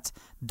sat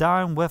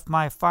down with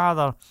my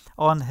Father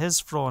on his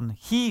throne.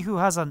 He who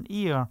has an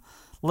ear,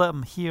 let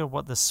him hear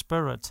what the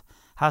Spirit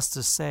has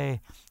to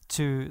say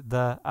to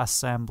the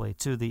assembly,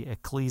 to the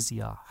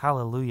ecclesia.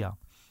 Hallelujah.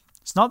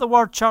 It's not the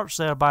word church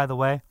there, by the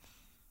way.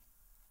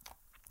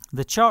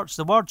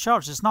 The word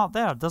church is not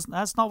there.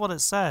 That's not what it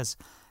says.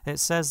 It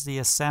says the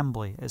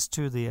assembly. It's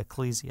to the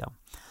ecclesia.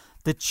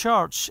 The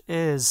church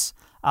is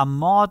a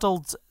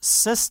modeled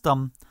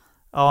system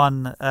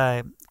on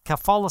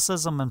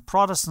Catholicism and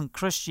Protestant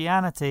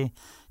Christianity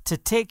to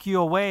take you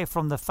away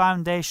from the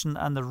foundation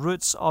and the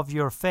roots of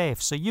your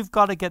faith. So you've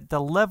got to get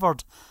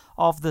delivered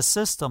of the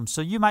system.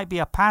 So you might be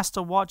a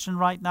pastor watching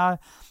right now,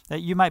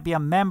 that you might be a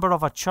member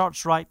of a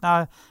church right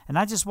now, and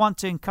I just want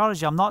to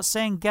encourage you. I'm not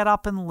saying get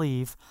up and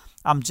leave.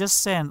 I'm just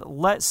saying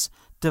let's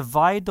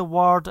divide the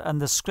word and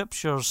the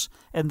scriptures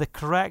in the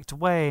correct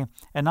way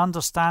and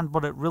understand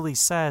what it really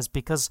says.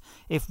 Because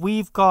if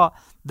we've got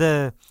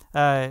the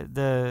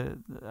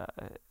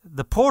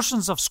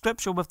portions of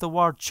scripture with the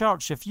word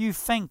church, if you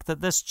think that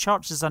this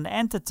church is an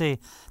entity,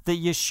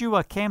 that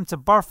Yeshua came to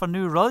birth a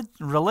new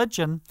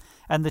religion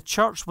and the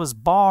church was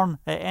born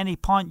at any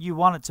point you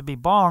want it to be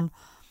born,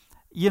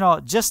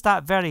 just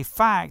that very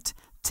fact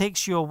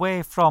takes you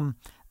away from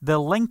the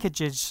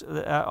linkages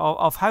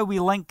of how we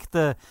link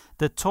the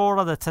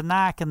Torah, the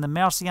Tanakh, and the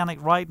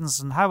Messianic writings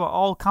and how it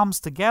all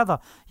comes together.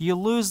 You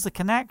lose the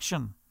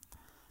connection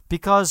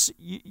because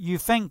you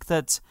think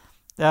that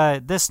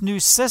this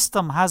new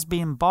system has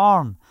been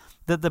born,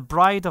 that the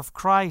bride of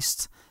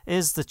Christ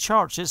is the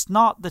church. It's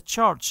not the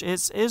church,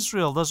 it's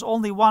Israel. There's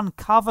only one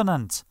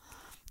covenant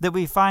that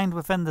we find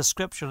within the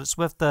scripture. It's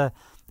with the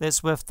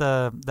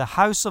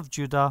house of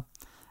Judah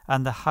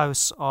and the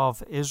house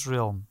of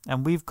Israel.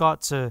 And we've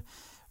got to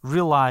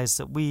realize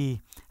that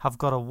we have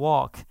got to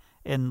walk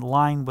in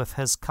line with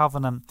his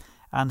covenant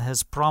and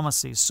his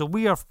promises. So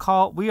we are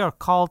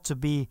called to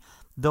be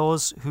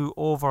those who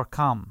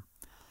overcome.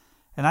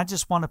 And I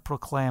just want to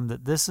proclaim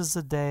that this is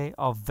the day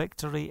of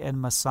victory in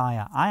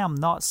Messiah. I am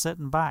not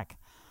sitting back.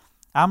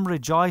 I'm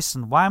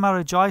rejoicing. Why am I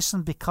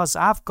rejoicing? Because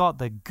I've got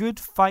the good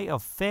fight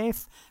of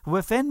faith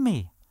within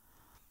me.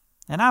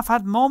 And I've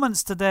had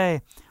moments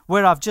today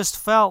where I've just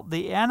felt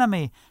the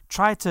enemy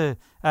try to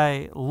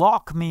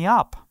lock me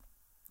up.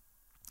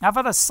 I've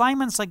had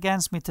assignments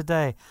against me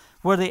today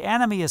where the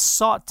enemy has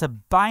sought to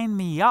bind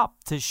me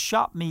up, to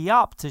shut me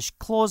up, to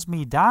close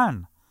me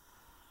down.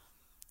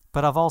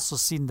 But I've also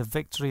seen the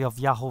victory of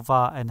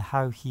Yahovah and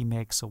how he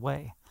makes a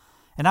way.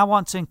 And I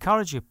want to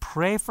encourage you,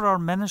 pray for our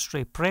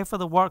ministry, pray for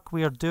the work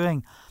we are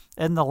doing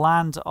in the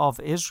land of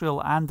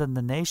Israel and in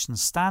the nation.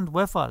 Stand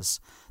with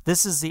us.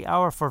 This is the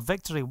hour for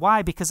victory.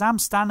 Why? Because I'm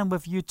standing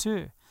with you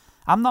too.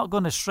 I'm not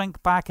going to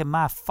shrink back in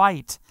my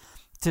fight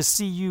to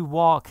see you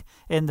walk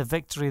in the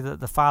victory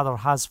that the Father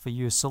has for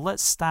you. So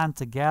let's stand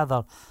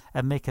together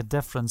and make a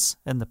difference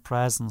in the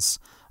presence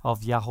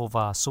of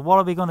Yahovah. So what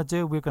are we going to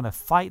do? We're going to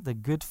fight the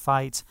good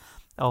fight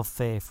of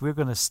faith. We're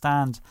going to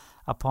stand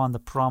upon the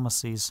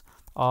promises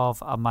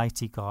of a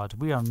mighty God.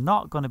 We are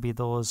not going to be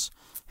those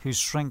who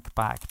shrink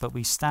back, but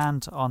we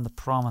stand on the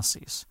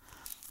promises.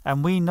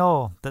 And we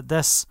know that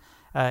this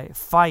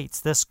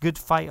fight, this good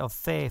fight of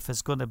faith,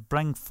 is going to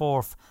bring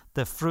forth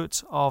the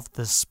fruit of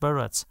the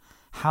Spirit.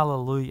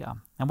 Hallelujah.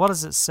 And what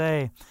does it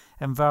say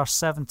in verse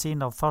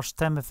 17 of 1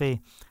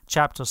 Timothy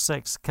chapter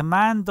 6?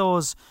 Command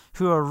those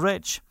who are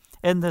rich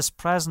in this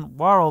present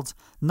world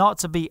not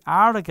to be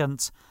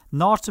arrogant,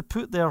 nor to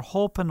put their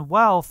hope in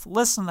wealth.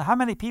 Listen, how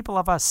many people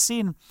have I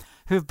seen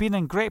who've been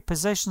in great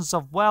positions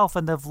of wealth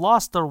and they've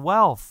lost their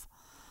wealth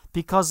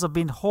because they've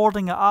been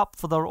hoarding it up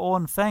for their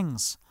own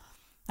things?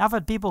 I've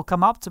had people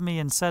come up to me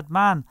and said,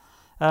 man,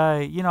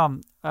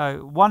 one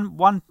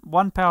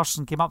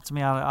person came up to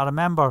me, I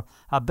remember,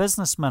 a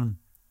businessman.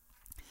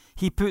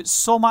 He put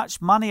so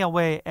much money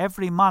away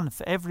every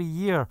month, every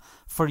year,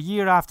 for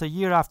year after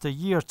year after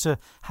year to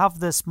have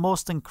this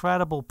most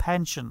incredible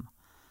pension.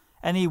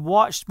 And he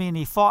watched me and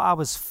he thought I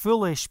was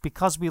foolish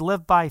because we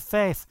live by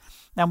faith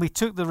and we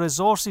took the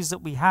resources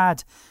that we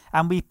had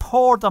and we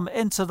poured them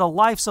into the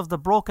lives of the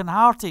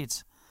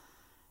brokenhearted.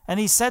 And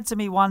he said to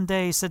me one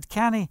day, he said,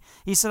 Kenny,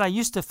 he said, I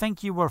used to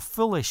think you were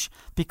foolish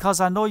because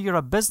I know you're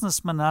a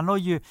businessman. I know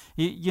you're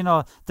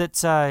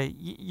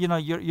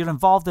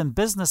involved in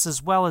business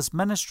as well as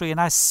ministry.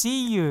 And I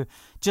see you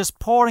just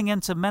pouring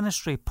into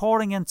ministry,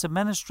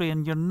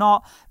 and you're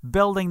not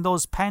building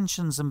those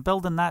pensions and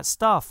building that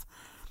stuff.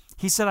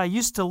 He said, I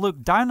used to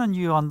look down on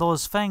you on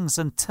those things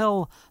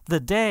until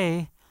the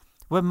day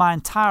when my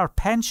entire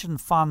pension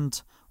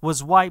fund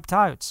was wiped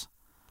out.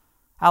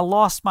 I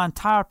lost my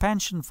entire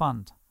pension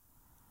fund.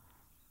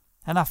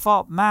 And I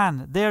thought,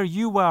 man, there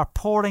you were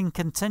pouring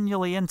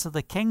continually into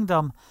the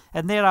kingdom,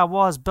 and there I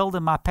was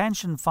building my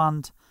pension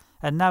fund,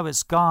 and now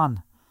it's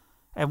gone.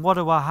 And what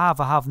do I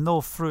have? I have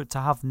no fruit.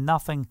 I have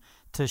nothing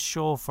to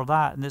show for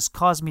that. And it's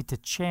caused me to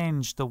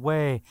change the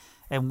way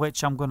in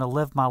which I'm going to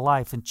live my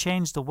life and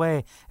change the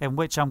way in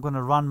which I'm going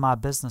to run my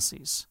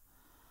businesses.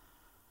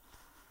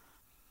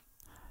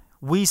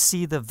 We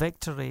see the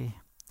victory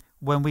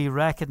when we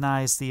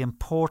recognize the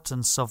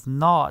importance of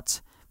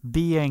not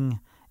being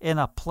in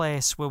a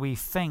place where we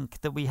think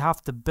that we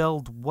have to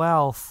build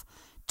wealth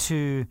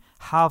to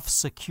have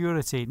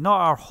security. No,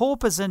 our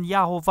hope is in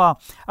Yahovah.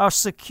 Our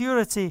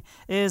security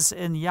is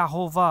in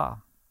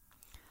Yahovah.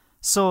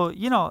 So,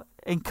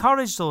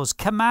 encourage those,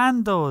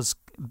 command those,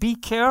 be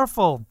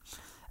careful.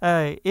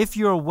 If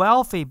you're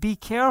wealthy, be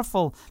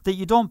careful that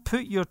you don't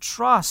put your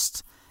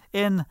trust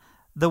in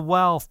the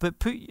wealth, but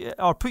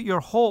put your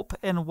hope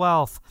in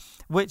wealth,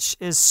 which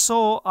is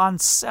so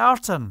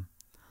uncertain.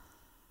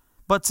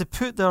 but to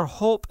put their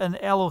hope in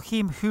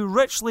Elohim, who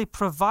richly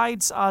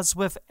provides us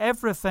with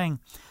everything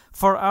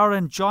for our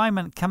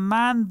enjoyment.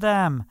 Command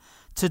them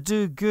to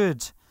do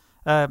good,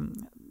 to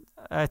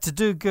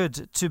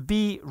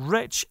be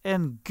rich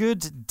in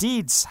good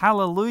deeds,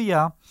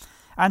 hallelujah,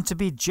 and to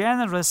be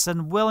generous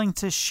and willing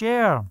to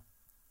share.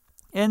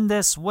 In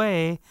this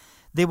way,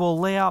 they will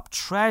lay up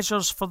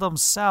treasures for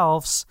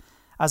themselves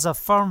as a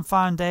firm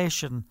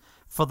foundation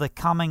for the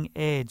coming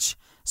age,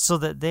 so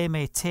that they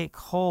may take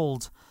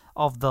hold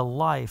of the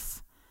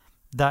life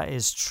that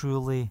is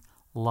truly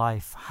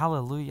life.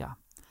 Hallelujah.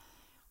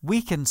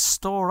 We can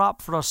store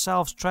up for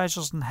ourselves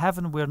treasures in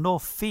heaven where no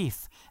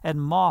thief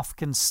and moth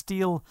can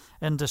steal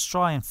and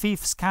destroy, and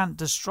thieves can't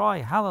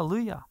destroy.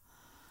 Hallelujah.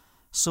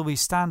 So we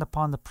stand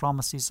upon the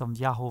promises of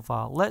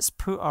Yahovah. Let's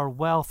put our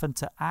wealth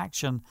into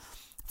action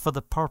for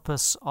the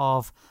purpose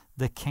of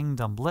the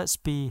kingdom. Let's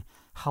be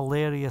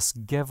hilarious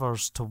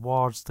givers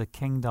towards the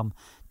kingdom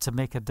to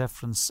make a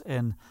difference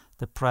in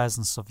the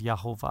presence of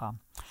Yahovah.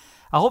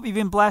 I hope you've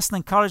been blessed and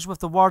encouraged with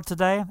the word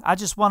today. I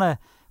just want to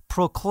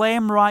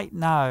proclaim right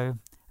now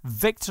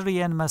victory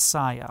in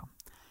Messiah.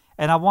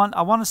 And I want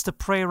us to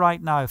pray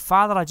right now.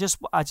 Father,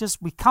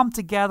 we come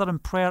together in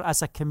prayer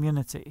as a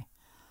community.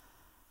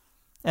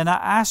 And I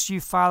ask you,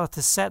 Father,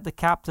 to set the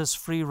captives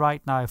free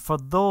right now for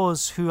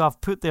those who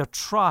have put their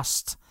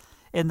trust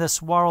in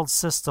this world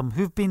system,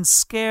 who've been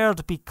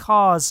scared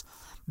because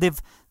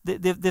they've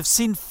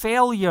seen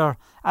failure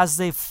as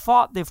they've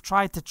fought, they've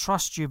tried to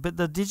trust you, but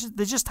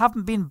they just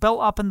haven't been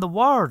built up in the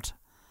Word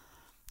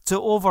to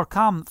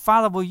overcome.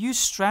 Father, will you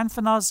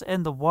strengthen us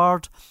in the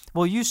Word?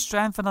 Will you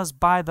strengthen us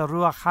by the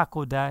Ruach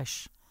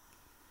HaKodesh?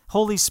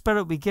 Holy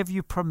Spirit, we give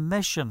you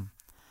permission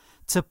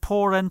to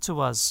pour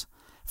into us.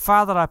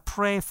 Father, I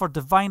pray for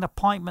divine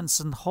appointments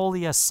and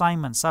holy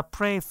assignments. I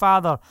pray,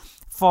 Father,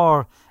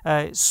 for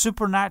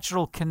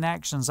supernatural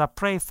connections. I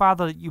pray,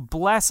 Father, that you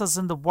bless us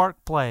in the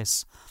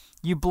workplace.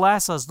 You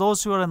bless us,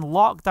 those who are in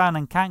lockdown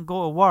and can't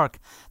go to work,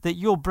 that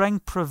you'll bring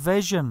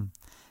provision.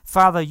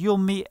 Father, you'll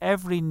meet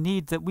every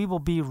need, that we will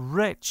be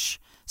rich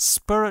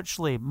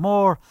spiritually,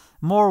 more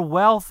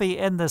wealthy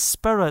in the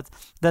spirit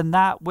than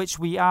that which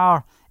we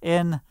are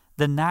in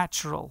the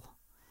natural.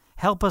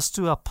 Help us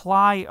to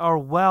apply our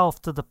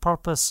wealth to the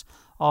purpose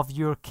of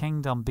your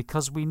kingdom,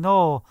 because we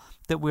know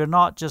that we're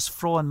not just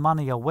throwing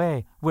money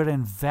away, we're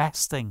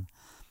investing.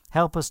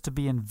 Help us to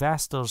be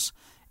investors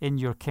in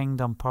your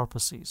kingdom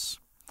purposes.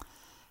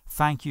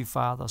 Thank you,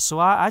 Father. So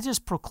I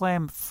just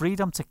proclaim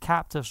freedom to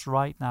captives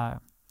right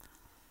now,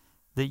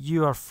 that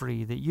you are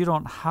free, that you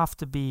don't have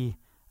to be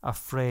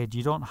afraid,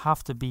 you don't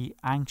have to be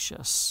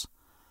anxious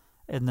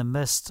in the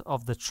midst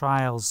of the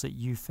trials that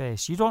you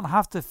face. You don't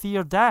have to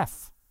fear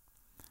death.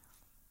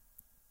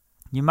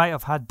 You might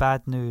have had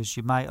bad news.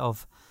 You might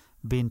have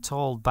been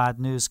told bad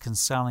news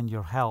concerning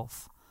your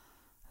health.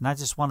 And I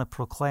just want to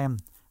proclaim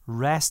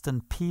rest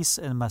and peace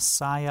in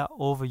Messiah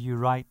over you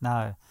right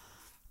now,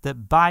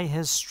 that by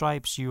his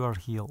stripes you are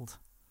healed.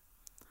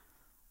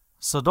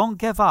 So don't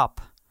give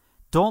up.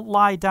 Don't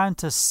lie down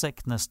to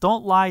sickness.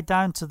 Don't lie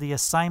down to the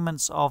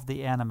assignments of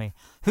the enemy.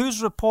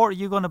 Whose report are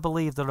you going to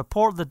believe? The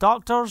report of the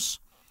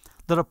doctors?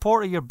 The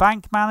report of your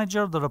bank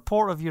manager? The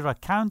report of your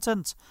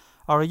accountant?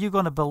 Or are you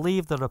going to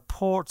believe the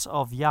report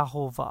of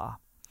Yahovah?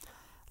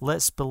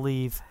 Let's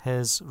believe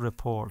his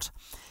report.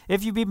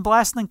 If you've been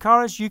blessed and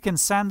encouraged, you can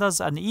send us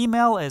an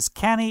email. It's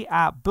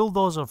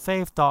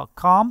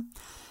kenny@bulldozerfaith.com.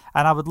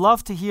 And I would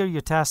love to hear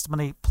your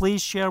testimony.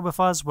 Please share with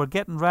us. We're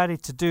getting ready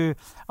to do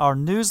our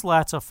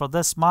newsletter for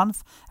this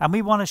month, and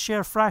we want to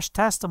share fresh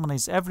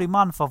testimonies every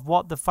month of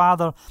what the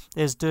Father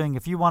is doing.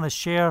 If you want to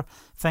share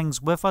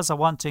things with us, I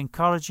want to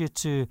encourage you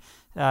to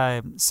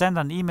send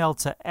an email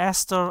to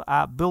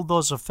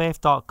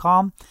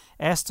esther@bulldozerfaith.com.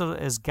 Esther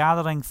is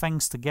gathering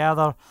things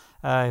together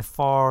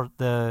for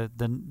the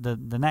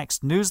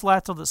next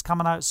newsletter that's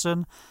coming out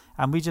soon.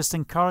 And we just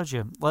encourage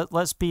you,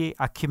 let's be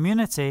a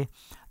community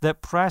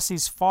that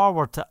presses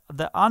forward,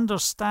 that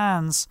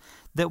understands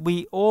that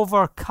we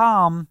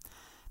overcome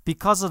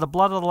because of the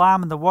blood of the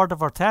Lamb and the word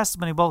of our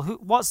testimony. Well,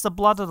 what's the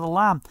blood of the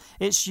Lamb?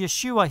 It's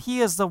Yeshua.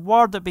 He is the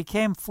word that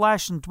became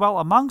flesh and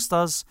dwelt amongst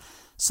us.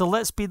 So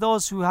let's be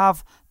those who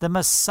have the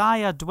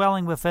Messiah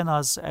dwelling within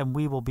us, and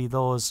we will be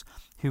those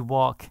who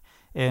walk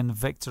in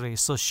victory.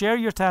 So share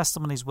your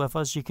testimonies with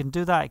us. You can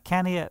do that at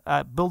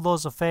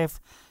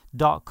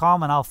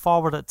kenny@bulldozerfaith.com, and I'll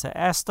forward it to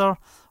Esther,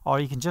 or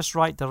you can just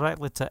write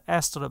directly to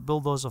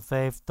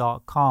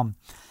esther@bulldozerfaith.com.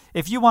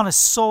 If you want to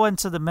sow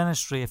into the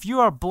ministry, if you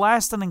are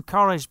blessed and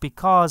encouraged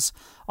because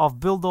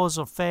of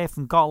Bulldozer Faith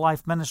and God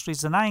Life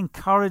Ministries, then I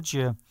encourage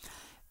you,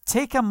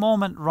 take a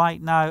moment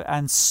right now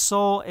and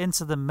sow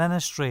into the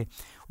ministry.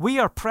 We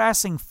are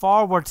pressing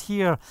forward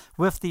here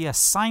with the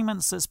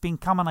assignments that's been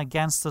coming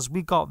against us.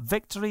 We got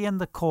victory in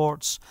the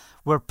courts.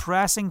 We're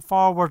pressing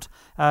forward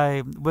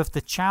with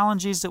the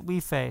challenges that we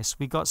face.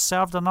 We got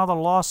served another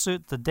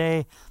lawsuit the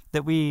day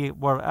that we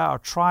were at our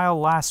trial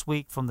last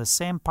week from the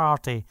same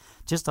party.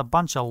 Just a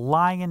bunch of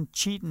lying,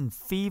 cheating,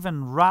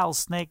 thieving,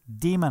 rattlesnake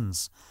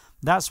demons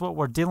That's what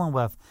we're dealing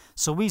with.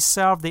 So we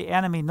serve the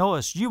enemy.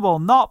 Notice, you will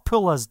not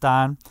pull us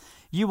down.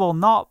 You will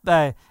not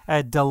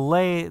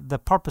delay the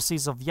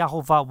purposes of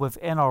Yahovah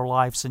within our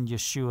lives in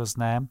Yeshua's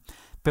name.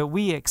 But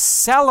we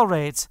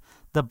accelerate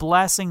the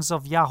blessings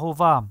of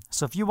Yahovah.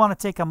 So if you want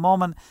to take a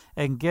moment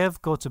and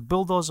give, go to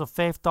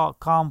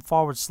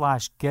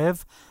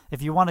bulldozerfaith.com/give.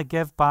 If you want to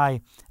give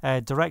by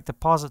direct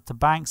deposit to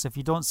banks, if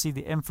you don't see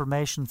the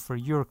information for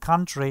your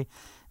country,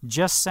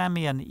 just send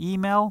me an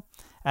email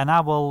and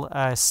I will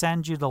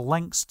send you the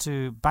links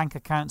to bank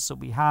accounts that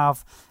we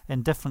have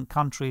in different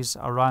countries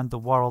around the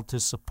world to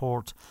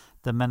support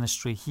the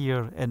ministry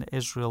here in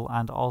Israel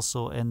and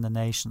also in the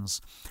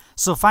nations.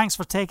 So thanks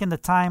for taking the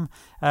time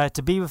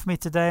to be with me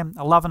today.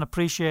 I love and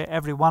appreciate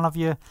every one of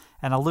you,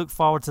 and I look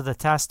forward to the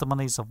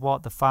testimonies of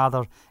what the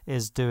Father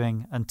is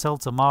doing. Until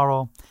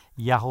tomorrow,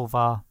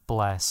 Yahovah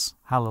bless.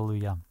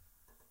 Hallelujah.